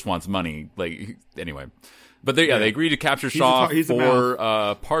and just wants money. Like anyway, but they agree to capture Shaw he's a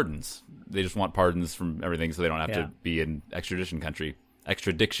for pardons. They just want pardons from everything, so they don't have Yeah. to be in extradition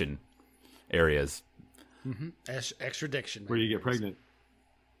areas. extradition. where you get pregnant.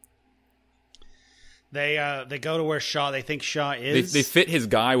 They go to where Shaw. They think Shaw is. They fit his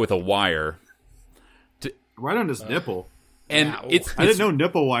guy with a wire, Right on his nipple. and Yeah, it's I didn't know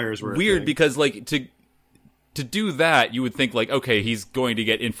nipple wires were a weird thing. because like to do that, you would think like, okay, he's going to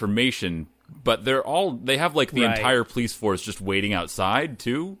get information, but they have like the Right. entire police force just waiting outside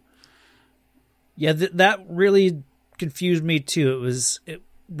too. Yeah, that really confused me too.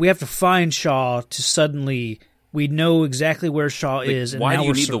 We have to find Shaw to suddenly we know exactly where Shaw is, and why now do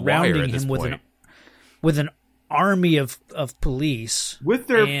you we're need the wire surrounding at this him point? with an army of police with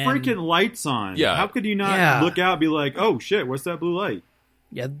their and- freaking lights on. Yeah. How could you not Yeah. look out and be like, oh shit, what's that blue light?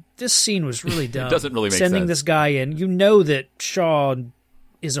 Yeah, this scene was really dumb. doesn't really make Sending sense. this guy in, you know that Shaw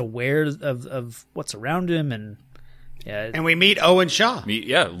is aware of what's around him, and yeah, and we meet Owen Shaw.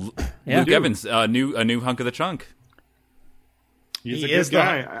 Yeah. Luke Evans, a new hunk of the chunk. He's He a good is the-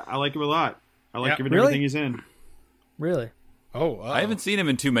 guy. I like him a lot. I like him in Really? everything he's in. really. Oh, I haven't seen him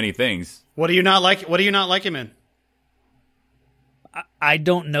in too many things. What do you not like? What do you not like him in? I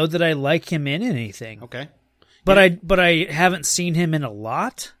don't know that I like him in anything. Okay. But I haven't seen him in a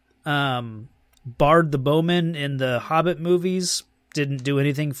lot. Bard the Bowman in the Hobbit movies didn't do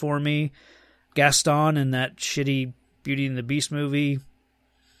anything for me. Gaston in that shitty Beauty and the Beast movie.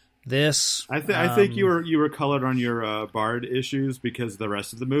 This I think you were colored on your Bard issues because of the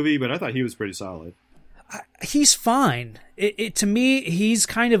rest of the movie, but I thought he was pretty solid. he's fine. It to me he's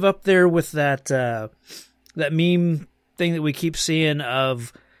kind of up there with that that meme thing that we keep seeing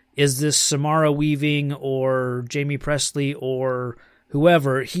of, is this Samara Weaving or Jamie Presley or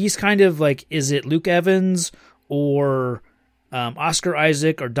whoever? He's kind of like, is it Luke Evans or Oscar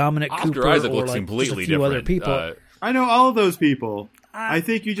Isaac or Dominic Oscar Cooper Isaac or looks like completely just a few different. other people? I know all of those people. I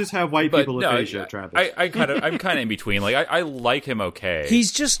think you just have white But people no, aphasia, Travis. I'm kind of in between. Like I like him okay.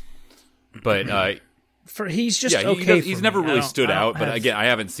 He's just but he's just yeah, okay. he's for never me. really I don't- stood I don't out. But have- again, I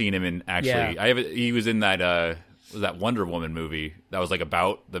haven't seen him in actually. Yeah. I haven't. He was in that was that Wonder Woman movie that was like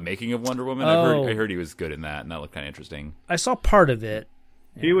about the making of Wonder Woman. Oh. I heard he was good in that, and that looked kind of interesting. I saw part of it.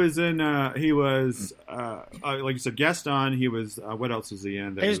 He was in. He was like you said, Gaston. He was. What else was he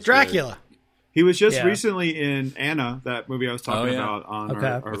in? that He was good? Dracula. He was just Yeah. recently in Anna, that movie I was talking Oh, yeah. about on Okay.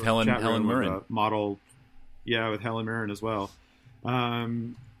 our With Helen chat room Mirren. with, model. Yeah, with Helen Mirren as well.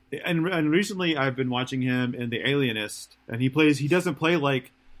 and recently I've been watching him in The Alienist, and he doesn't play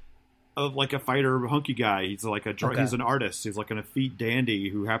like a fighter hunky guy. He's like he's an artist. He's like an effete dandy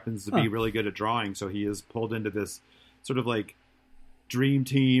who happens to be really good at drawing. So he is pulled into this sort of like dream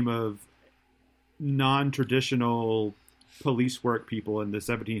team of non-traditional police work people in the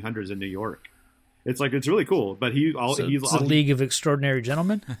 1700s in New York. It's really cool, but he's a League of Extraordinary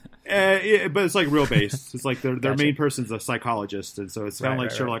Gentlemen. But it's like real based. It's like their main person's a psychologist, and so it's kind of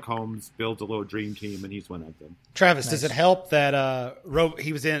like Sherlock Holmes builds a little dream team, and he's one of them. Travis, does it help that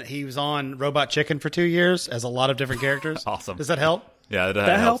he was on Robot Chicken for 2 years as a lot of different characters? Awesome. Does that help? Yeah,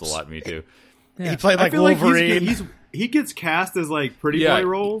 that helps a lot. Me too. Yeah. He played like Wolverine. He gets cast as like pretty boy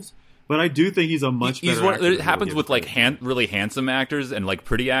roles. But I do think he's a much better actor. It happens with like really handsome actors and like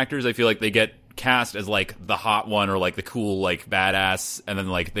pretty actors. I feel like they get cast as like the hot one or like the cool like badass, and then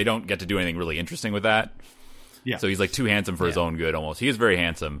like they don't get to do anything really interesting with that. Yeah. So he's like too handsome for his own good almost. He is very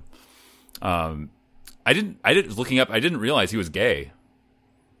handsome. I didn't looking up. I didn't realize he was gay.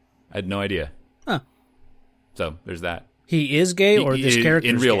 I had no idea. Huh. So there's that. He is gay, or this character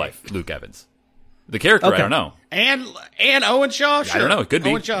in real life? Luke Evans. The character, I don't know. And Owen Shaw, sure. I don't know. It could be.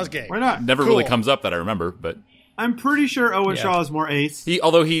 Owen Shaw's gay. Why not? Never really comes up that I remember, but I'm pretty sure Owen Shaw is more ace. He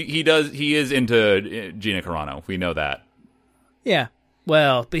is into Gina Carano. We know that. Yeah.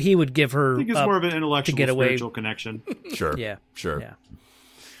 Well, but he would give her. I think it's more of an intellectual, spiritual away. connection. Sure. Yeah. Sure. Yeah.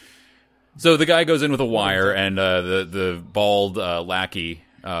 So the guy goes in with a wire, and the bald lackey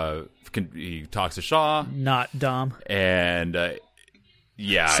he talks to Shaw, not Dom, and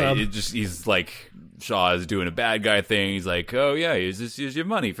he's like. Shaw is doing a bad guy thing. He's like, "Oh yeah, here's your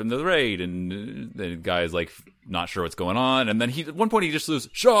money from the raid," and the guy's like, not sure what's going on. And then at one point he just says,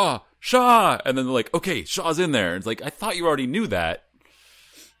 "Shaw," and then they're like, "Okay, Shaw's in there." It's like, I thought you already knew that,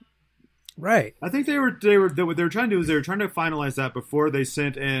 right? I think what they were trying to do is they were trying to finalize that before they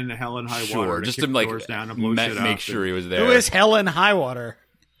sent in Hell and High Water. Sure, just to like down and blow shit up make sure he was there. Who is Helen Highwater?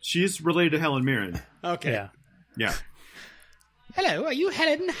 She's related to Helen Mirren. Okay. Yeah. Hello, are you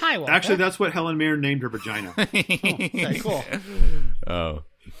Helen Highwater? Actually, that's what Helen Mirren named her vagina. Okay, cool. Oh.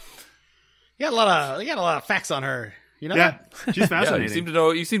 You got a lot of facts on her. You know that? She's fascinating.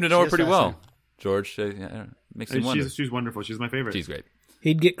 You seem to know her pretty well, George. Makes me wonder. She's wonderful. She's my favorite. She's great.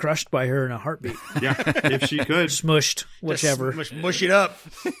 He'd get crushed by her in a heartbeat. Yeah, if she could. Smushed, whichever. Mush it up.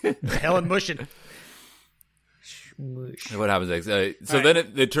 Helen mushing. What happens next? Then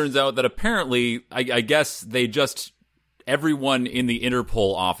it turns out that apparently, I guess they just... Everyone in the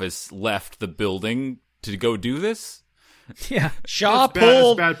Interpol office left the building to go do this? Yeah. That's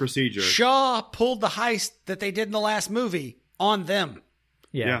bad procedure. Shaw pulled the heist that they did in the last movie on them.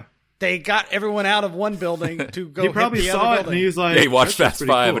 Yeah. They got everyone out of one building to go. He probably hit the saw other it building. and he was like, he watched Fast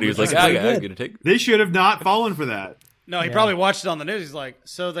pretty Five, cool. and he was like, I'm going to take... They should have not fallen for that. No, he probably watched it on the news. He's like,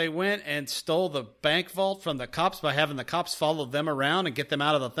 so they went and stole the bank vault from the cops by having the cops follow them around and get them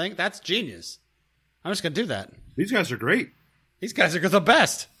out of the thing? That's genius. I'm just going to do that. These guys are great. These guys are the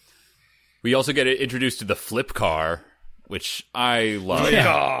best. We also get introduced to the flip car, which I love. Flip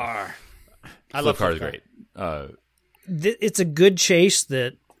car. I love flip car. car. Is great. It's a good chase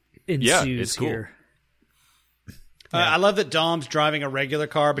that ensues it's cool. here. I love that Dom's driving a regular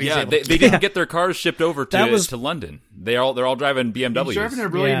car, but he's able they didn't get their cars shipped over to London. They're all driving BMWs. He's driving a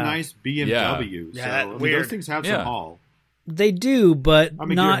really nice BMW. Yeah, so those things have some haul. They do, but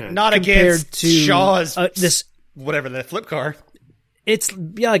not compared against to Shaw's this whatever the flip car. It's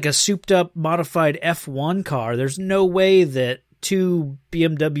like a souped up modified F1 car. There's no way that two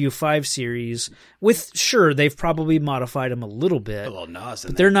BMW 5 Series they've probably modified them a little bit,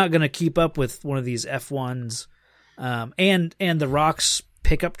 but they're not going to keep up with one of these F1s. And The Rock's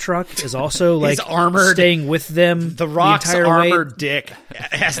pickup truck is also like armored, staying with them. The Rock's entire armored dick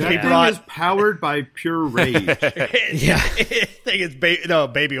has to be brought. Thing is powered by pure rage. Yeah, I think it's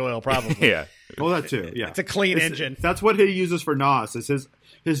baby oil probably. Yeah. Well, that too. Yeah, it's a clean engine. That's what he uses for NOS. It's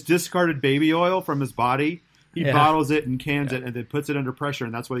his discarded baby oil from his body. He bottles it and cans it and then puts it under pressure,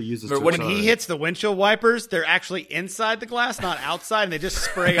 and that's what he uses. When he hits the windshield wipers, they're actually inside the glass, not outside, and they just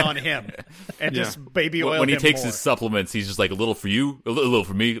spray on him and just baby oil. When he takes more. his supplements, he's just like, a little for you, a little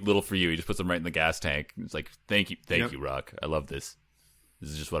for me, a little for you. He just puts them right in the gas tank. It's like, thank you, Rock. I love this.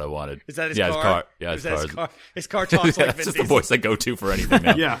 This is just what I wanted. Is that his car? His car. His car talks like Vin That's just Diesel. the voice I go to for anything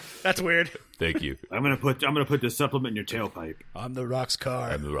now. Yeah, that's weird. Thank you. I'm gonna put this supplement in your tailpipe. I'm the Rock's car.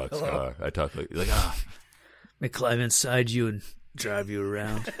 I'm the Rock's car. I talk like I climb inside you and drive you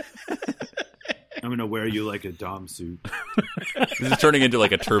around. I'm gonna wear you like a Dom suit. This is turning into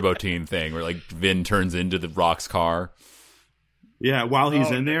like a Turbo Teen thing where like Vin turns into the Rock's car. Yeah, while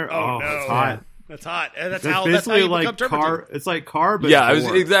he's in there. Oh, no. It's hot. That's hot. And that's That's how basically you like become turpentine. car. It's like car, but Yeah, I was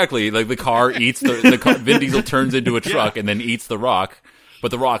more. exactly like the car eats the car, Vin Diesel turns into a truck and then eats the Rock,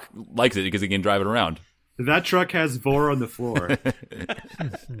 but the Rock likes it because he can drive it around. That truck has Vor on the floor.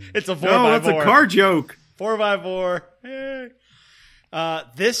 It's a 4x4. No, that's a car joke. 4x4.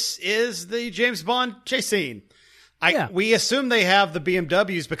 This is the James Bond chase scene. We assume they have the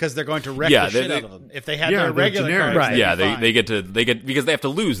BMWs because they're going to wreck the shit out of them. If they had their they're regular generic. cars, Right. they'd Yeah, be fine. they get because they have to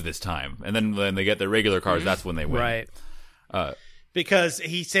lose this time, and then they get their regular cars. That's when they win. Right. Because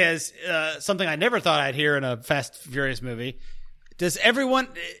he says something I never thought I'd hear in a Fast Furious movie.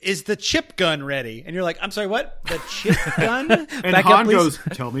 Is the chip gun ready? And you're like, I'm sorry, what? The chip gun? And Back Han up, please. goes,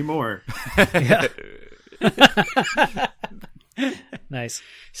 "Tell me more." Nice.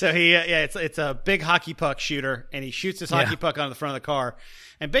 So it's a big hockey puck shooter, and he shoots his hockey puck on the front of the car.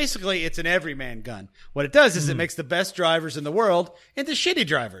 And basically, it's an everyman gun. What it does is it makes the best drivers in the world into shitty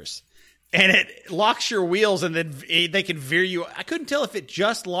drivers. And it locks your wheels, and then they can veer you. I couldn't tell if it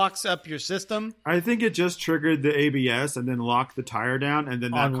just locks up your system. I think it just triggered the ABS and then locked the tire down, and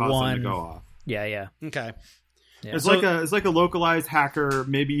then that On caused one. them to go off. Yeah. Okay. Yeah. It's like a localized hacker,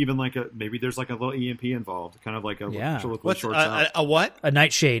 maybe even maybe there's like a little EMP involved, kind of like a What's shorts out. a what? A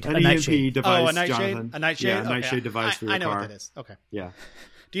nightshade. An A EMP nightshade. device, A nightshade? Jonathan. A nightshade? Yeah, a Okay. nightshade device for your I know car. what that is. Okay. Yeah.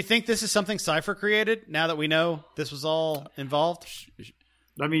 Do you think this is something Cypher created now that we know this was all involved?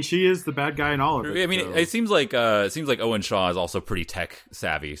 I mean, she is the bad guy in all of it. I mean, so. it seems like Owen Shaw is also pretty tech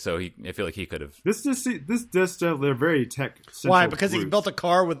savvy, so I feel like he could have. This they're very tech. Why? Because he built a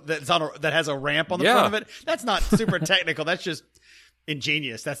car that has a ramp on the front of it. That's not super technical. That's just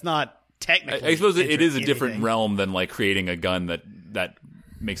ingenious. That's not technical. I suppose it is a different realm than like creating a gun that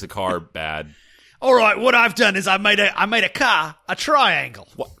makes a car bad. All right, what I've done is I made a car a triangle.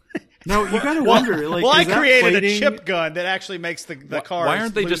 No, you gotta wonder. Like, Well, I is that created plating? a chip gun that actually makes the car. Why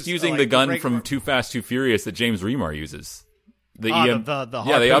aren't they just using the gun from Too Fast, Too Furious that James Remar uses? The the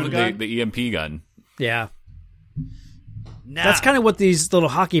harpoon gun? the EMP gun. Yeah. Nah. That's kind of what these little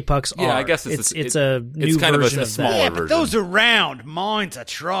hockey pucks are. Yeah, I guess it's it's a new it's kind of version a of smaller that. yeah, version. but those are round. Mine's a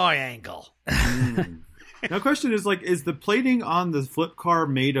triangle. Now, question is is the plating on the flip car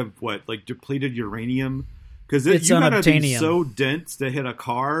made of what, like depleted uranium? Because It's you gotta be unobtainium. so dense to hit a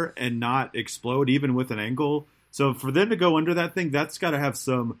car and not explode even with an angle. So for them to go under that thing, that's got to have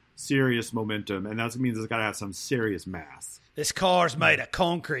some serious momentum, and that means it's got to have some serious mass. This car's made of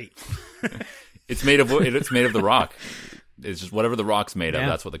concrete. It's made of the rock. It's just whatever the rock's made of. Yeah.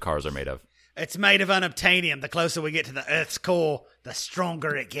 That's what the cars are made of. It's made of unobtainium. The closer we get to the Earth's core, the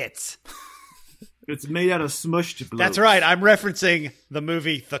stronger it gets. It's made out of smushed blue. That's right. I'm referencing the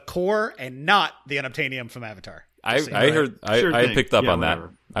movie The Core and not the unobtainium from Avatar. I heard Sure I thing. picked up Yeah, on that.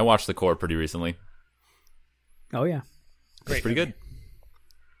 whatever. I watched The Core pretty recently. Oh, yeah. It's pretty good.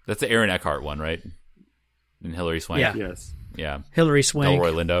 That's the Aaron Eckhart one, right? And Hilary Swank. Yeah. Yes. Hillary Delroy Swank.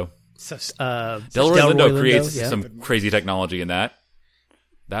 Lindo. So, Delroy Lindo Lindo, creates yeah. some crazy technology in that.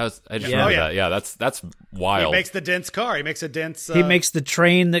 I just Yeah. remember Oh, yeah. that. Yeah, that's he wild. makes the dense car. He makes a dense... He makes the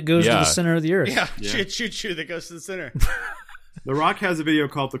train that goes to Yeah. the center of the earth. Yeah, choo-choo that goes to the center. The Rock has a video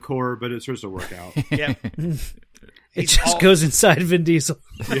called The Core, but it's just a workout. Yeah. It just goes inside Vin Diesel.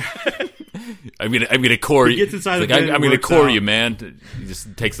 I'm gonna core He you. gets inside It's of like, Vin I'm and gonna works core out. you, man. He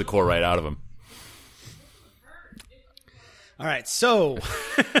just takes the core right out of him. All right, so...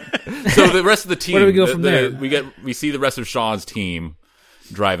 So the rest of the team. Where do we go from there? We see the rest of Shaw's team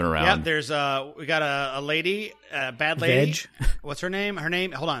driving Yeah, around. there's we got a lady, a bad lady. Veg. What's her name?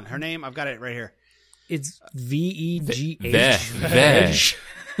 Hold on. Her name, I've got it right here. It's VEGH.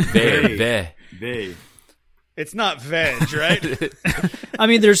 They. It's not veg, right? I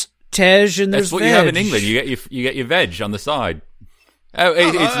mean, there's Tej and there's That's what veg. you have in England. You get your veg on the side. Oh,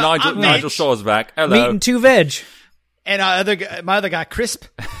 it's Nigel. I'm Nigel veg. Shaw's back. Meat Hello. and two veg. And my other guy, Crisp.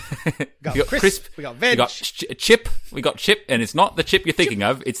 Got We got Crisp. We got veg. We got Chip. We got Chip, and it's not the Chip you're thinking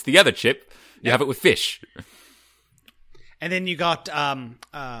of. It's the other Chip. You have it with fish. And then you got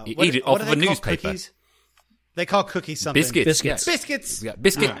You what- eat it what off do of a they call newspaper. Cookies? They call cookies something. Biscuits. Biscuits. Yeah. Biscuits. We got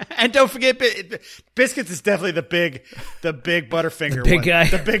biscuit. And don't forget, biscuits is definitely the big Butterfinger big one. guy.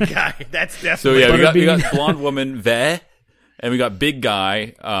 The big guy. That's So definitely. yeah, we Butterbean. got blonde woman Ve, and we got big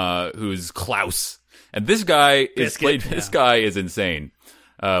guy who's Klaus, and this guy is Biscuit, This guy is insane.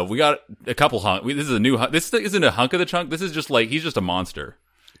 We got a couple this is a new hunk. This isn't a hunk of the chunk. This is just like he's just a monster.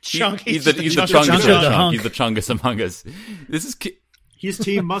 Chunk. He's the chunk chungus chunk of of the the chunk. hunk. He's the chungus among us. This is He's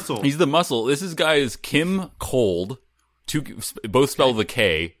Team Muscle. he's the muscle. This guy is Kim Kold. Both spelled with a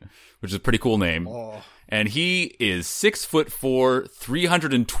K, which is a pretty cool name. Oh. And he is 6'4",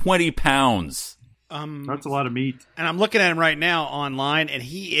 320 pounds. That's a lot of meat. And I'm looking at him right now online, and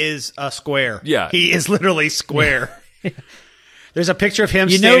he is a square. Yeah. He is literally square. There's a picture of him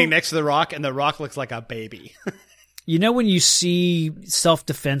standing next to the Rock, and the Rock looks like a baby. You know when you see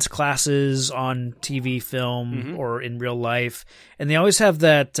self-defense classes on TV film or in real life, and they always have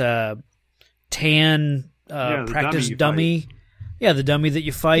that tan practice dummy. Yeah, the dummy that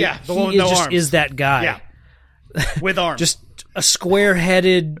you fight. Yeah, the one with no arms. Is that guy. Yeah. With arms. Just a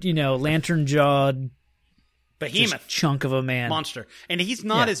square-headed, lantern-jawed behemoth chunk of a man. monster. And he's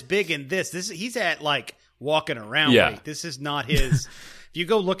not as big in this. He's at like walking around Yeah. weight. This is not his. If you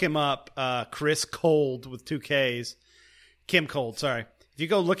go look him up, Chris Kold with 2 Ks, Kim Kold, sorry. If you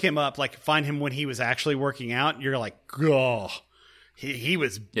go look him up, like find him when he was actually working out, you're like, oh, he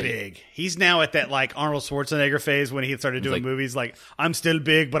was big. He's now at that like Arnold Schwarzenegger phase when he started doing movies like, I'm still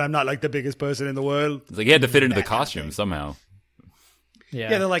big, but I'm not like the biggest person in the world. It's like he had to fit into the costume somehow. Yeah,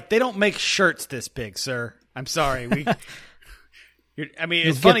 they're like, they don't make shirts this big, sir. I'm sorry. You'll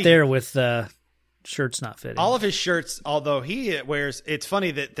it's funny. get there with shirts not fitting. All of his shirts, although he wears, it's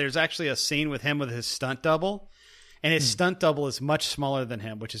funny that there's actually a scene with him with his stunt double, and his stunt double is much smaller than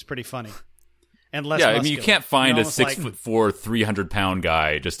him, which is pretty funny. And less muscular. You can't find a Almost like 6'4", 300-pound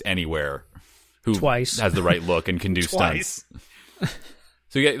guy just anywhere who Twice. has the right look and can do Twice. stunts.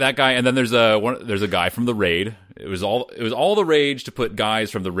 So you get that guy, and then there's a guy from the Raid. It was all the rage to put guys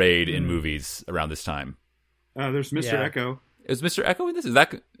from the Raid in movies around this time. There's Mr. Echo. Is Mr. Echo in this? Is that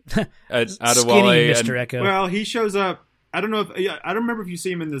Skinny Mr. Echo. Well, he shows up. I don't know I don't remember if you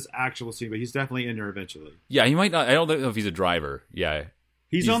see him in this actual scene, but he's definitely in there eventually. Yeah, he might not. I don't know if he's a driver. Yeah,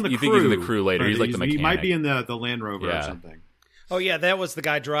 he's on the crew. You think he's in the crew later? He's like the mechanic. He might be in the Land Rover or something. Oh yeah, that was the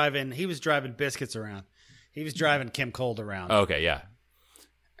guy driving. He was driving Biscuits around. He was driving Kim Kold around. Okay, yeah.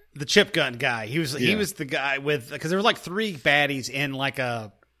 The chip gun guy. He was the guy with, because there were like 3 baddies in like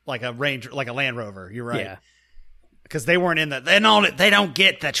a Land Rover. You're right. Yeah. Because they weren't in they don't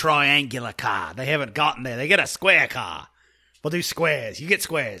get the triangular car. They haven't gotten there. They get a square car. We'll do squares. You get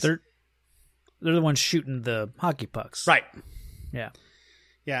squares. They're the ones shooting the hockey pucks. Right. Yeah.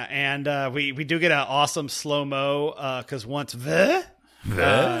 Yeah, and we do get an awesome slow-mo because once Ver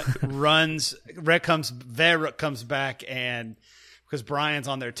comes back, and because Brian's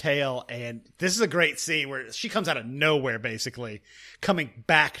on their tail, and this is a great scene where she comes out of nowhere, basically coming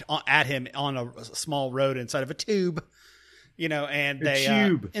back at him on a small road inside of a tube, and they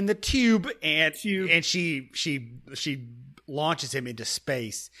in the tube, and she launches him into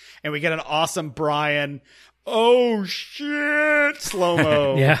space, and we get an awesome Brian, oh shit,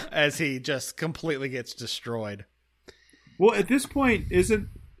 slow-mo as he just completely gets destroyed. Well, at this point, isn't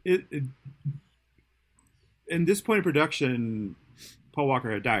it in this point of production, Paul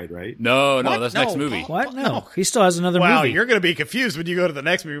Walker had died, right? No, that's next movie. What? No. He still has another movie. Wow, you're going to be confused when you go to the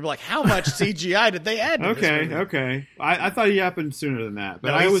next movie. You're like, how much CGI did they add to this movie? Okay. I thought he happened sooner than that. But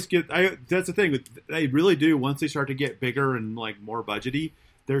No, I always that's the thing. They really do, once they start to get bigger and like more budgety,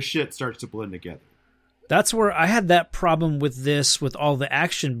 their shit starts to blend together. That's where I had that problem with this, with all the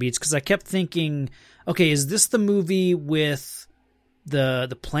action beats, because I kept thinking, okay, is this the movie with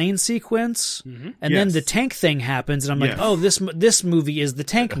the plane sequence? Mm-hmm. And then the tank thing happens, and I'm like, oh, this movie is the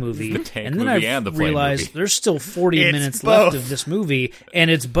tank movie. The tank and then movie I and the plane realized movie. there's still 40 minutes both. left of this movie, and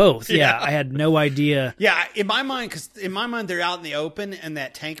it's both. Yeah, I had no idea. Yeah, in my mind, they're out in the open in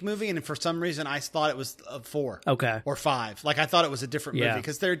that tank movie, and for some reason I thought it was 4. Okay. Or 5. Like I thought it was a different movie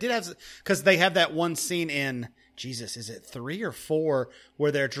because they have that one scene in, Jesus, is it 3 or 4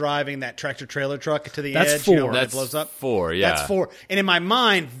 where they're driving that tractor trailer truck to the That's edge? 4. Where That's it blows up. 4. Yeah, That's 4. And in my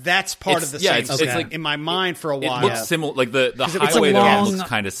mind, that's part of the same. It's scene. like in my mind for a while. It looks similar. Like the it's a highway there long- looks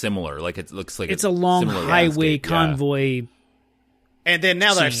kind of similar. Like it looks like It's a long similar highway landscape. convoy. And then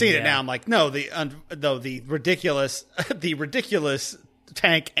now that I've seen it, yeah. now I'm like, no, the ridiculous, the ridiculous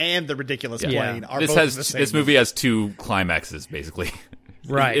tank and the ridiculous plane are both the same. This movie has 2 climaxes basically.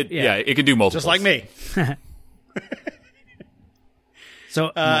 Right. It can do multiple. Just like me. So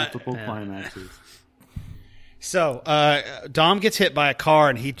Multiple climaxes. So Dom gets hit by a car,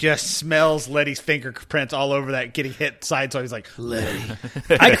 and he just smells Letty's fingerprints all over that getting hit side. So he's like, Letty.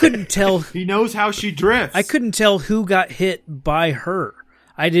 I couldn't tell. He knows how she drifts. I couldn't tell who got hit by her.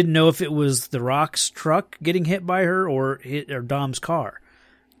 I didn't know if it was the Rock's truck getting hit by her or Dom's car.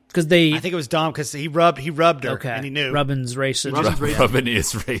 Because I think it was Dom because he rubbed her, and he knew. Rubbin's racing. Rubbin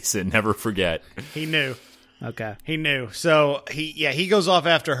is racing. Never forget. He knew. Okay. He knew. So he goes off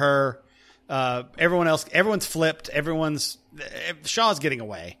after her. Everyone's flipped. Shaw's getting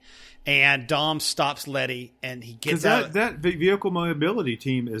away, and Dom stops Letty, and he gets out. That vehicle mobility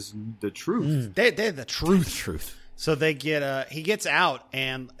team is the truth. They're the truth. So they get he gets out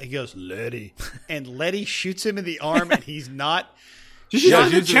and he goes, Letty. And Letty shoots him in the arm and he's not. Just Yeah,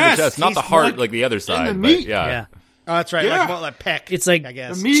 in shoots the in the chest. chest, not He's the heart not like the other side. the But meat. Yeah. Oh, that's right. Yeah. Like peck. It's like I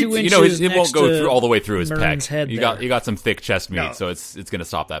guess. the meat. 2 inches. You know, it next won't go to through all the way through his Merlin's peck. head You there. got some thick chest meat, No. so it's going to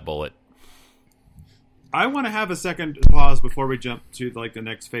stop that bullet. I want to have a second pause before we jump to like the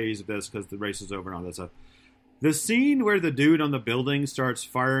next phase of this because the race is over and all that stuff. The scene where the dude on the building starts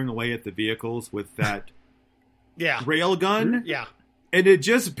firing away at the vehicles with that Yeah. rail gun, Yeah. and it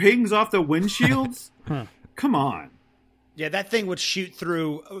just pings off the windshields. Come on, Yeah, that thing would shoot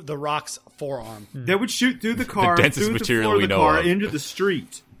through the Rock's forearm. that would shoot through the car, densest through the material floor of we the know car of. into the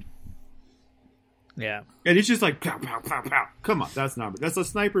street, Yeah. and it's just like pow pow pow pow. Come on, that's a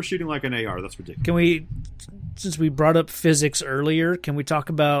sniper shooting like an AR. That's ridiculous. Can we, since we brought up physics earlier, can we talk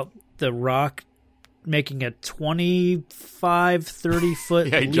about the Rock making a 25, 30 foot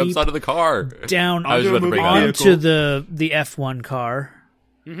Yeah, he leap jumps out of the car. down I was about to bring that up. onto the F1 car?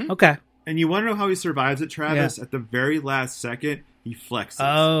 Okay. And you want to know how he survives it, Travis? At the very last second, he flexes.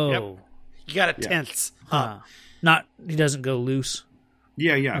 Oh. You got it tense. Not, he doesn't go loose.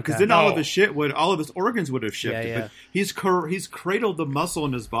 Yeah, because Okay. then all of No. his all of his organs would have shifted. Yeah, yeah. But he's cradled the muscle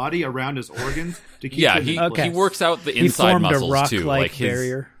in his body around his organs to keep. Yeah, them in he place. Okay. works out the He inside formed muscles a rock-like too, like his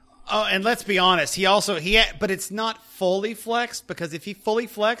barrier. Oh, and let's be honest. But it's not fully flexed because if he fully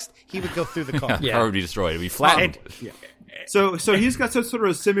flexed, he would go through the car. Yeah. car would be destroyed. It'd be flattened. So he's got some sort of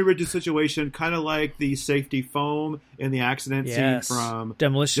a semi-rigid situation, kind of like the safety foam in the accident Yes. scene from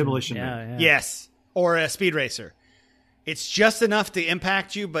Demolition. Man. Yeah. Yes, or a speed racer. It's just enough to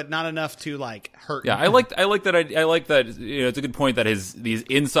impact you, but not enough to like hurt. Yeah, you. I like that. You know, it's a good point that these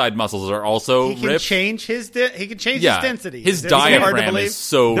inside muscles are also He can ripped. change his his density. His It's hard to diaphragm believe. is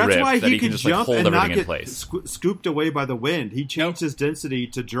so That's ripped why that he he can could just like jump hold and not everything in get place. scooped away by the wind. He changed his density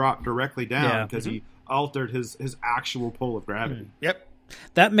to drop directly down Yeah. because he altered his actual pull of gravity. Yep.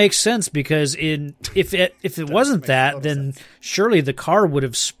 That makes sense because if it wasn't that, then surely the car would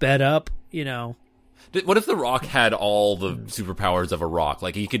have sped up, you know. What if The Rock had all the superpowers of a rock?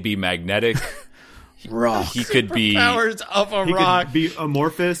 Like he could be magnetic. Rock. He could be. Powers of a He rock. could be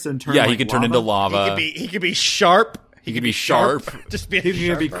amorphous and turn. Yeah, like he could turn into lava. He could be sharp. He could be sharp. Just be He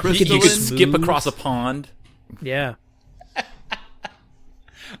could be sharp. crystalline. You could skip Smooth. across a pond. Yeah.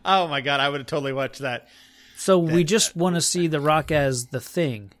 Oh my god, I would have totally watched that. So we just want to see the Rock as the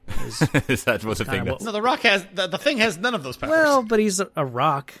Thing. Is that what the thing kinda does? No, the Rock has the thing has none of those powers. Well, but he's a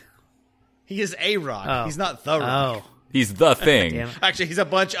rock. he is a rock. Oh. He's not the rock. Oh, He's the thing. damn it. Actually, he's a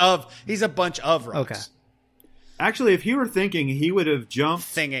bunch of rocks. Okay. Actually, if he were thinking, he would have jumped,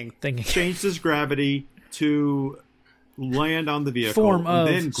 Thinging. Thinking. changed his gravity to land on the vehicle, Form and of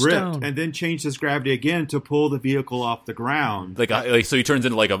then gripped, stone. and then changed his gravity again to pull the vehicle off the ground. Like so he turns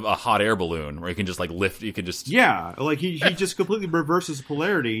into like a hot air balloon where he can just like lift. You can just. Yeah, like he just completely reverses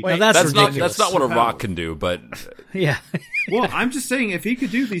polarity. Wait, Now That's not ridiculous. what a Superpower. rock can do, but Yeah. Well, I'm just saying, if he could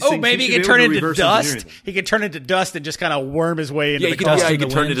do these Oh, things, maybe he should could be turn able to into reverse dust. engineering them. He could turn into dust and just kind of worm his way into yeah, the he could, car. yeah, he in the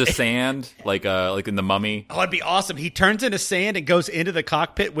could turn wind. into sand like in the Mummy. Oh, it'd be awesome. He turns into sand and goes into the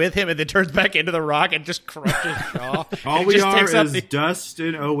cockpit with him and then turns back into the rock and just crushes jaw. All And we just are takes up is the- dust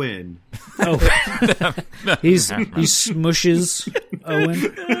and Owen. Oh, he smushes Owen.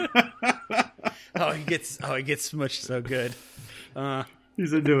 he gets smushed so good.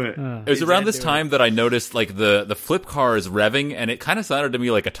 He's into it. It was around this time that I noticed like the flip car is revving, and it kind of sounded to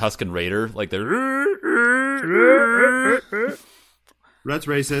me like a Tuscan Raider, like the. That's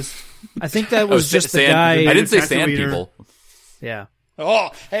racist. I think that was just the sand. guy. I didn't say Tax sand wiener. people. Yeah. Oh,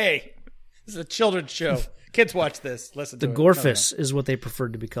 hey, this is a children's show. Kids watch this. Listen The to it. Gorfus is what they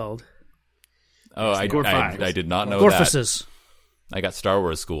preferred to be called. Oh, I Gorfides. did not know that. Gorfuses. I got Star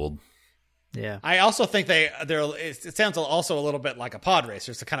Wars schooled. Yeah. I also think it sounds also a little bit like a pod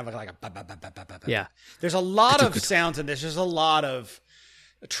racer. It's kind of like a ba, ba, ba, ba, ba, ba, ba. Yeah. There's a lot of sounds in this. There's a lot of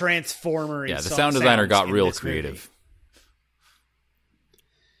transformer. Yeah, the sound designer got real creative.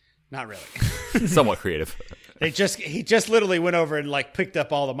 Not really. Somewhat creative. He just literally went over and like picked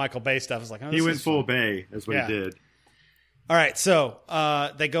up all the Michael Bay stuff. I was like, oh, He this went is full fun. Bay, is what Yeah. he did. All right, so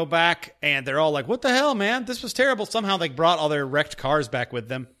they go back and they're all like, "What the hell, man? This was terrible." Somehow they brought all their wrecked cars back with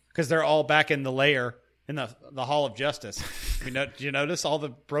them because they're all back in the lair in the Hall of Justice. Do you notice all the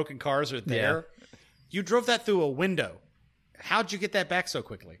broken cars are there? You drove that through a window. How'd you get that back so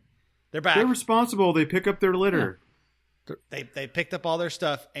quickly? They're back. They're responsible. They pick up their litter. They picked up all their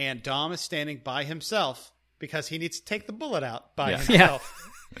stuff, and Dom is standing by himself because he needs to take the bullet out by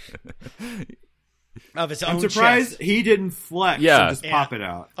himself. Of his own I'm surprised chest. he didn't flex Yeah. and just pop it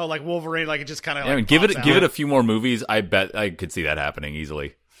out. Oh, like Wolverine, like it just kind of. I mean, give it a few more movies. I bet I could see that happening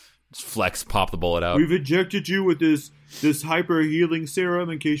easily. Just flex, pop the bullet out. We've injected you with this hyper healing serum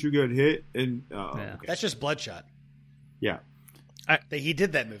in case you get hit. And okay. That's just Bloodshot. Yeah. He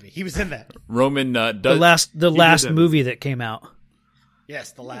did that movie. He was in that. Roman does the last movie that came out.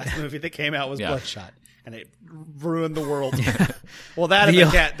 Yes, the last movie that came out was Yeah. Bloodshot, and it ruined the world. Well, that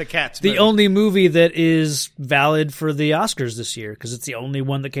and the Cats. The movie. only movie that is valid for the Oscars this year because it's the only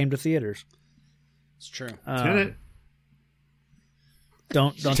one that came to theaters. It's true. Tenet.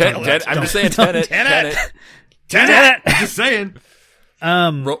 Don't I'm Tenet. just saying Tenet. Tenet. I'm just saying.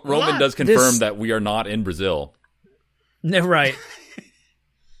 Roman does confirm this- that we are not in Brazil. No, right.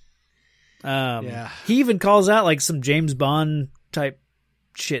 Yeah. He even calls out like some James Bond type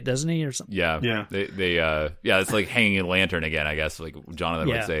shit, doesn't he, or something? Yeah. Yeah. It's like hanging a lantern again, I guess, like Jonathan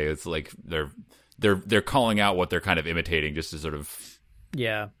would Yeah. say. It's like they're calling out what they're kind of imitating just to sort of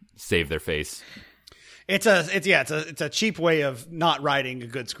Yeah. save their face. It's a cheap way of not writing a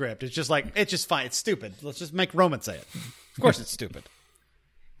good script. It's just fine. It's stupid. Let's just make Roman say it. Of course, it's stupid.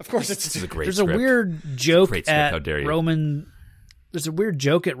 Of course, it's This is a stupid. great There's script. a weird joke Great script, how at dare you. Roman. There's a weird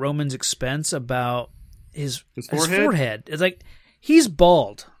joke at Roman's expense about his forehead. It's like he's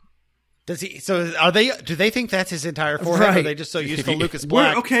bald. Does he? So are they? Do they think that's his entire forehead? Or are Right. they just so used to Lucas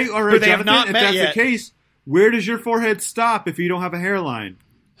Where, Black? okay, all who right, they have Jonathan, not if met that's yet? the case, where does your forehead stop if you don't have a hairline?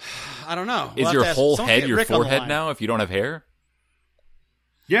 I don't know. Is We'll your have to ask- whole someone head get your Rick on the forehead line. now if you don't have hair?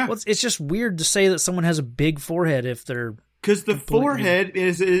 Yeah, Well, it's just weird to say that someone has a big forehead if they're because the forehead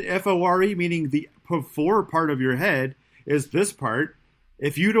is F-O-R-E, meaning the before part of your head is this part.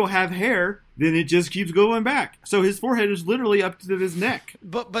 If you don't have hair, then it just keeps going back. So his forehead is literally up to his neck.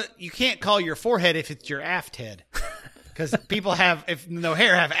 But you can't call your forehead if it's your aft head, because people have if no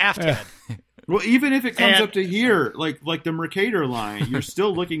hair have aft head. Well, even if it comes And- up to here, like the Mercator line, you're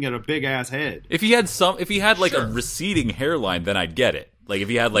still looking at a big ass head. If he had like a receding hairline, then I'd get it. Like if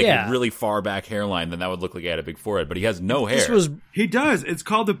he had like Yeah. a really far back hairline, then that would look like he had a big forehead. But he has no hair. this was He does. It's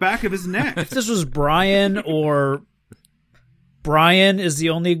called the back of his neck. if this was Brian or Brian is the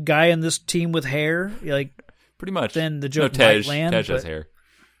only guy in this team with hair, like pretty much. then the joke no, Tej. might land, Tej has but- hair.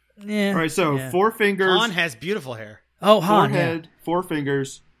 yeah. All right, so yeah. 4 fingers, Han has beautiful hair. Oh, Han, forehead, 4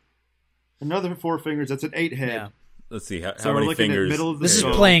 fingers, another 4 fingers. That's an 8 head. yeah. Let's see how So we're many looking fingers. at middle of the This is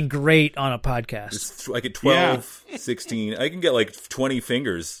skull. playing great on a podcast. It's I get 12, 16. I can get like 20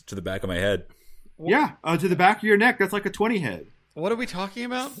 fingers to the back of my head. Yeah, to the back of your neck. That's like a 20 head. What are we talking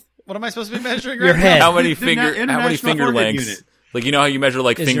about? What am I supposed to be measuring? Your right head. Now? How many The finger International Forehead lengths? Unit. Like you know how you measure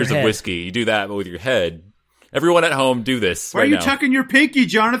like Is fingers your of head. whiskey. You do that, but with your head. Everyone at home, do this. Why right are you now. tucking your pinky,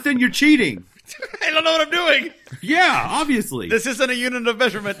 Jonathan? You're cheating. I don't know what I'm doing. Yeah, obviously. This isn't a unit of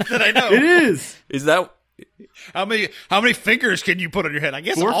measurement that I know. It is. Is that? How many fingers can you put on your head? I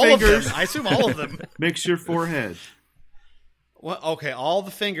guess 4 all fingers. of them. I assume all of them. Makes your forehead. Well, okay, all the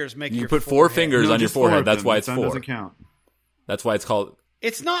fingers make You your put 4 forehead. fingers No, on your just 4 forehead. of That's them. why it's That 4. doesn't count. That's why it's called.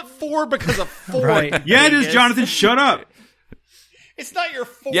 It's not 4 because of 4. Right. Yeah, it is, Jonathan. Shut up. It's not your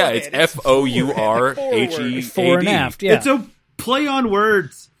forehead. Yeah, it's FOURHE. Fore and aft, yeah. It's a play on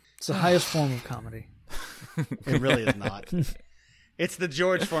words. It's the highest form of comedy. It really is not. It's the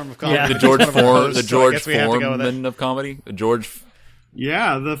George form of comedy. Yeah. The George One of our Foreman, hosts, the so I George guess we have to go with it. Foreman of comedy. The George.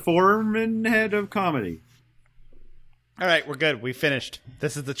 Yeah, the foreman head of comedy. All right, we're good. We finished.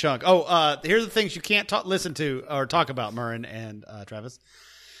 This is the chunk. Oh, here's the things you can't listen to or talk about, Murrin and Travis.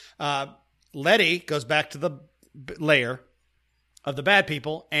 Letty goes back to the lair of the bad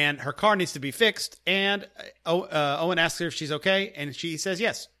people, and her car needs to be fixed. And Owen asks her if she's okay, and she says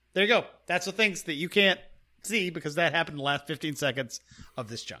yes. There you go. That's the things that you can't see because that happened in the last 15 seconds of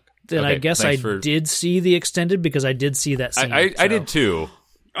this chunk. Then Okay, I guess I thanks for- did see the extended because I did see that scene. I did too.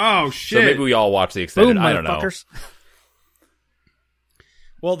 Oh, So shit. maybe we all watch the extended. Boom, I don't know. motherfuckers.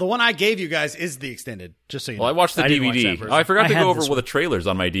 Well, the one I gave you guys is the extended, just so you know. Well, I watched the I didn't watch DVD. that version. Oh, I forgot I to had go over this what the trailers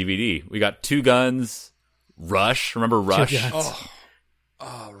on my DVD. We got Two Guns, Rush. Remember Rush? Guns.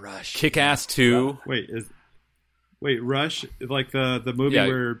 Oh, Rush. Kick-Ass 2. Wait, Rush, like the movie Yeah.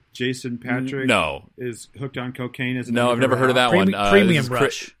 where Jason Patrick No. is hooked on cocaine as an No, I've never heard of that one. This Premium is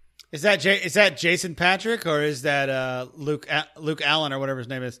Rush. Is that Jason Patrick or is that Luke Allen or whatever his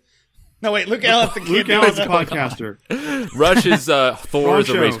name is? No, wait, Luke Allen's the kid. Luke Allen's a podcaster. Rush is Thor Wrong is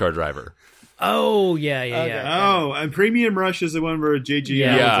a show. race car driver. Oh, yeah. Okay. Oh, and Premium Rush is the one where JG. Yeah.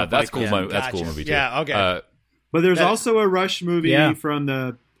 Allen's Yeah, a that's bike cool. man. That's a cool Gotcha. movie too. Yeah, okay. But there's That- also a Rush movie Yeah. from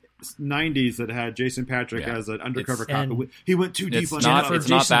the 90s that had Jason Patrick Yeah. as an undercover It's- cop. and He went too deep It's on not. Jennifer It's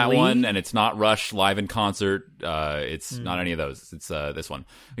not Jason that Leigh? one, and it's not Rush live in concert. It's not any of those. It's this one.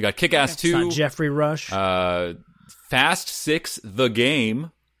 We got Kick-Ass It's 2, not Jeffrey Rush. Fast 6, The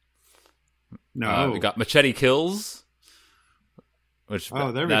Game. No, We got Machete Kills. Which There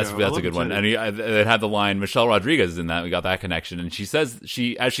we that's go. that's a good one. And it had the line Michelle Rodriguez is in that. We got that connection. And she says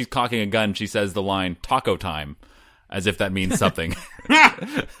as she's cocking a gun, she says the line "taco time," as if that means something.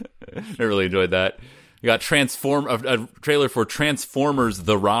 I really enjoyed that. We got a trailer for Transformers: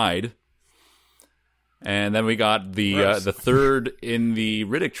 The Ride, and then we got the third in the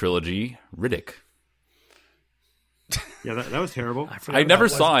Riddick trilogy, Riddick. Yeah, that was terrible. I never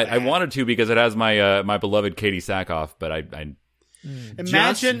saw it. I wanted to because it has my my beloved Katie Sackhoff, but I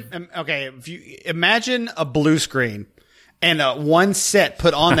Imagine if you imagine a blue screen and one set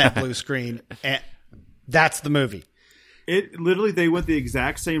put on that blue screen, and that's the movie. They went the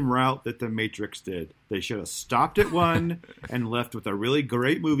exact same route that The Matrix did. They should have stopped at one and left with a really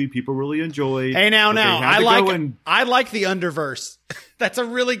great movie people really enjoyed. Hey, now, I like the Underverse. That's a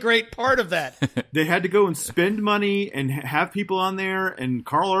really great part of that. They had to go and spend money and have people on there, and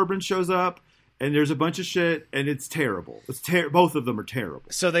Carl Urban shows up, and there's a bunch of shit, and it's terrible. Both of them are terrible.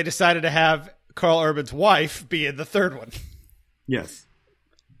 So they decided to have Carl Urban's wife be in the third one. Yes.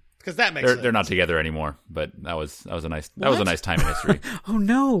 Because that makes sense. They're not together anymore, but that was a nice time in history. Oh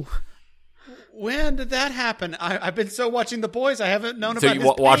no! When did that happen? I've been so watching The Boys, I haven't known So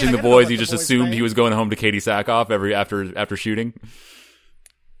about this. watching The Boys, you just assumed he was going home to Katie Sackhoff after shooting.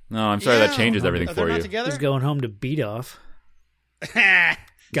 No, I'm sorry that changes everything for you. He's going home to beat off.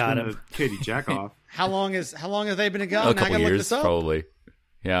 Got him, Katie Jackoff. How long have they been together? A couple years, probably.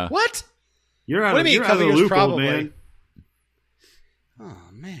 Yeah. What? You're out what of, do you mean? you're out of the Years, loophole, probably. man. Oh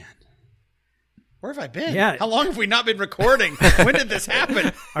man, where have I been? Yeah. How long have we not been recording? When did this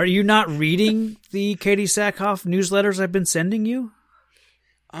happen? Are you not reading the Katie Sackhoff newsletters I've been sending you?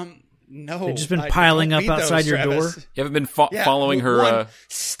 No. They've just been piling up outside your door. You haven't been following her.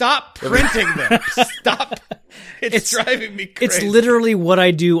 Stop printing them. Stop. It's driving me crazy. It's literally what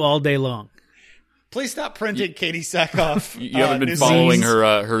I do all day long. Please stop printing Katie Sackhoff. You haven't been following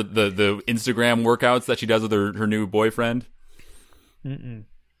her the Instagram workouts that she does with her new boyfriend. Mm-mm.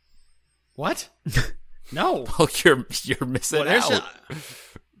 What? No. Well, you're missing out.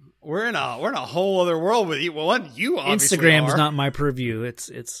 We're in a whole other world with you. Well, you obviously Instagram's are. not my purview.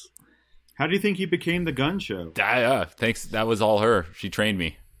 It's. How do you think he became the gun show? Thanks. That was all her. She trained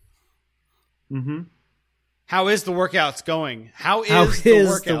me. Mm-hmm. How is the workouts going? How is the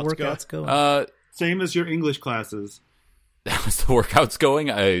workouts going? Same as your English classes. That was the workouts going.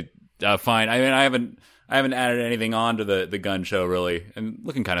 Fine. I mean, I haven't added anything on to the gun show really. I'm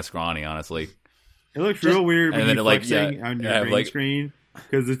looking kind of scrawny, honestly. It looks real weird when you're flexing on your green like, screen.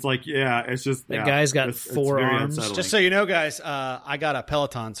 Because it's like, it's just... The guy's got four arms. Just so you know, guys, I got a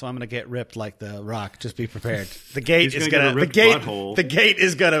Peloton, so I'm going to get ripped like The Rock. Just be prepared. The gate is going to... The gate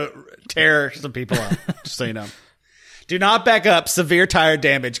is going to tear some people up, just so you know. Do not back up severe tire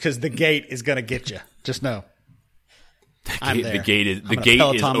damage, because the gate is going to get you. Just know. The gate is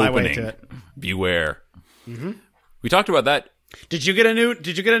opening. Beware. Mm-hmm. We talked about that. Did you get a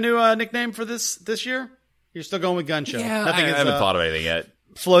new nickname for this year? You're still going with Gun Show. Yeah, I haven't thought of anything yet.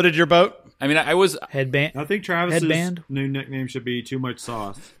 Floated your boat? I mean, I was headband. I think Travis's headband? new nickname should be Too Much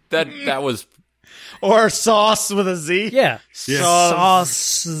Sauce. That was, or Sauce with a Z. Yeah,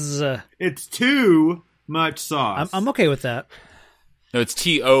 Sauce. It's too much sauce. I'm okay with that. No, it's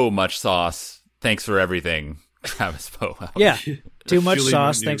T.O. much sauce. Thanks for everything, Travis Poe. Yeah, too much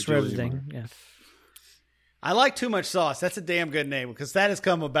sauce. Thanks for everything. Yeah, I like Too Much Sauce. That's a damn good name because that has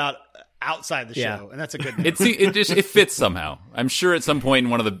come about outside the show, and that's a good name. It fits somehow. I'm sure at some point in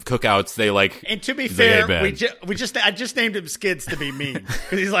one of the cookouts they like. And to be fair, I just named him Skids to be mean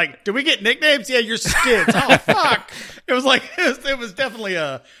because he's like, "Do we get nicknames? Yeah, you're Skids." Oh fuck! It was like it was definitely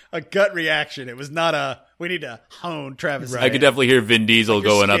a gut reaction. It was not a we need to hone Travis. Right. I could definitely hear Vin Diesel like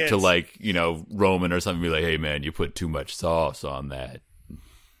going up to Roman or something, and be like, "Hey man, you put too much sauce on that."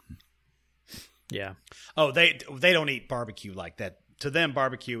 Yeah. Oh, they don't eat barbecue like that. To them,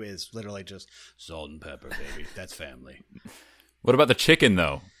 barbecue is literally just salt and pepper, baby. That's family. What about the chicken,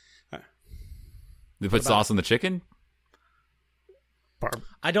 though? They put sauce on the chicken?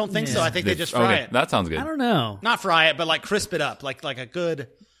 I don't think so. I think they just fry it. That sounds good. I don't know. Not fry it, but like crisp it up, like a good,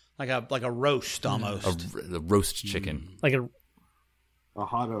 like a roast almost. A roast chicken, like a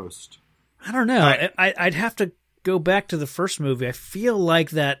hot roast. I don't know. Right. I'd have to go back to the first movie. I feel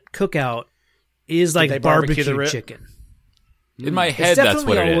like that cookout is like barbecue chicken. In my head, that's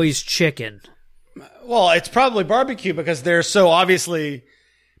what it is. It's always chicken. Well, it's probably barbecue because they're so obviously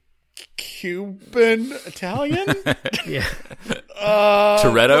Cuban Italian. Yeah.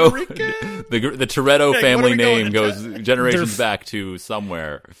 Toretto. The Toretto family name goes generations back to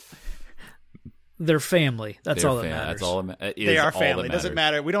somewhere. They're family. That's all that matters. They are family. It doesn't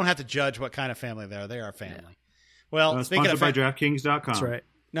matter. We don't have to judge what kind of family they are. They are family. Well, speaking Sponsored of by DraftKings.com. That's right.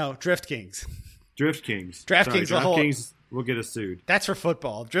 no, Drift Kings. Drift Kings. DraftKings, Sorry, the whole- DraftKings will get us sued. That's for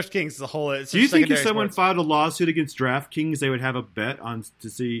football. Drift Kings, the whole. It's Do you think if secondary someone sports. filed a lawsuit against DraftKings, they would have a bet on to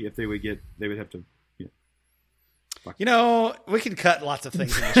see if they would have to. You know, we can cut lots of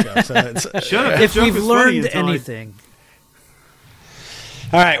things in the show. So it's, Shut up. If That joke we've was funny learned until I- anything,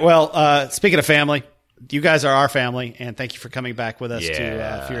 all right. Well, speaking of family, you guys are our family, and thank you for coming back with us to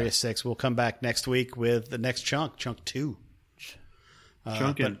Yeah. Furious 6. We'll come back next week with the next chunk 2.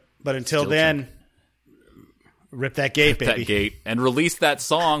 Chunkin'. But until Still then, rip that gate, baby. That gate and release that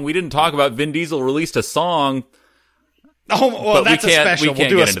song. We didn't talk about Vin Diesel released a song. Oh, well, But that's we can't, a special. We We'll can't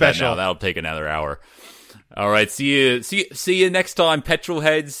do get a into that special. now. That'll take another hour. All right, see you next time, petrol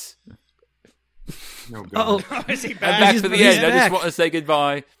heads. Oh, God. oh, Is he I'm back? back He's- for the he's end. I back. just want to say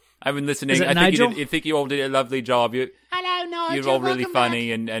goodbye. I've been listening. Is it I think Nigel? I think you all did a lovely job. Hello, Nigel. You're all really welcome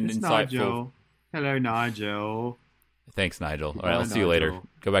funny and It's insightful. Nigel. Hello, Nigel. Thanks, Nigel. All right, I'll Bye, see you later. Nigel.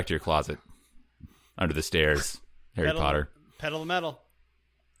 Go back to your closet. Under the stairs. Harry Pedal- Potter. Pedal the metal.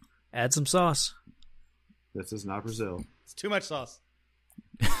 add some sauce. This is not Brazil. It's too much sauce.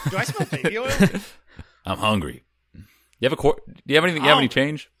 Do I smell baby oil? I'm hungry. You have do you have anything? You have any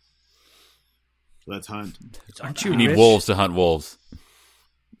change? Let's hunt. Aren't you You need rich? wolves to hunt wolves.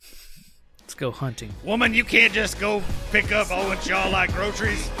 Let's go hunting. Woman, you can't just go pick up what y'all like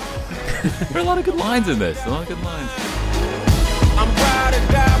groceries. There are a lot of good lines in this. A lot of good lines. I'm ride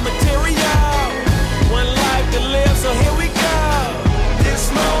or die,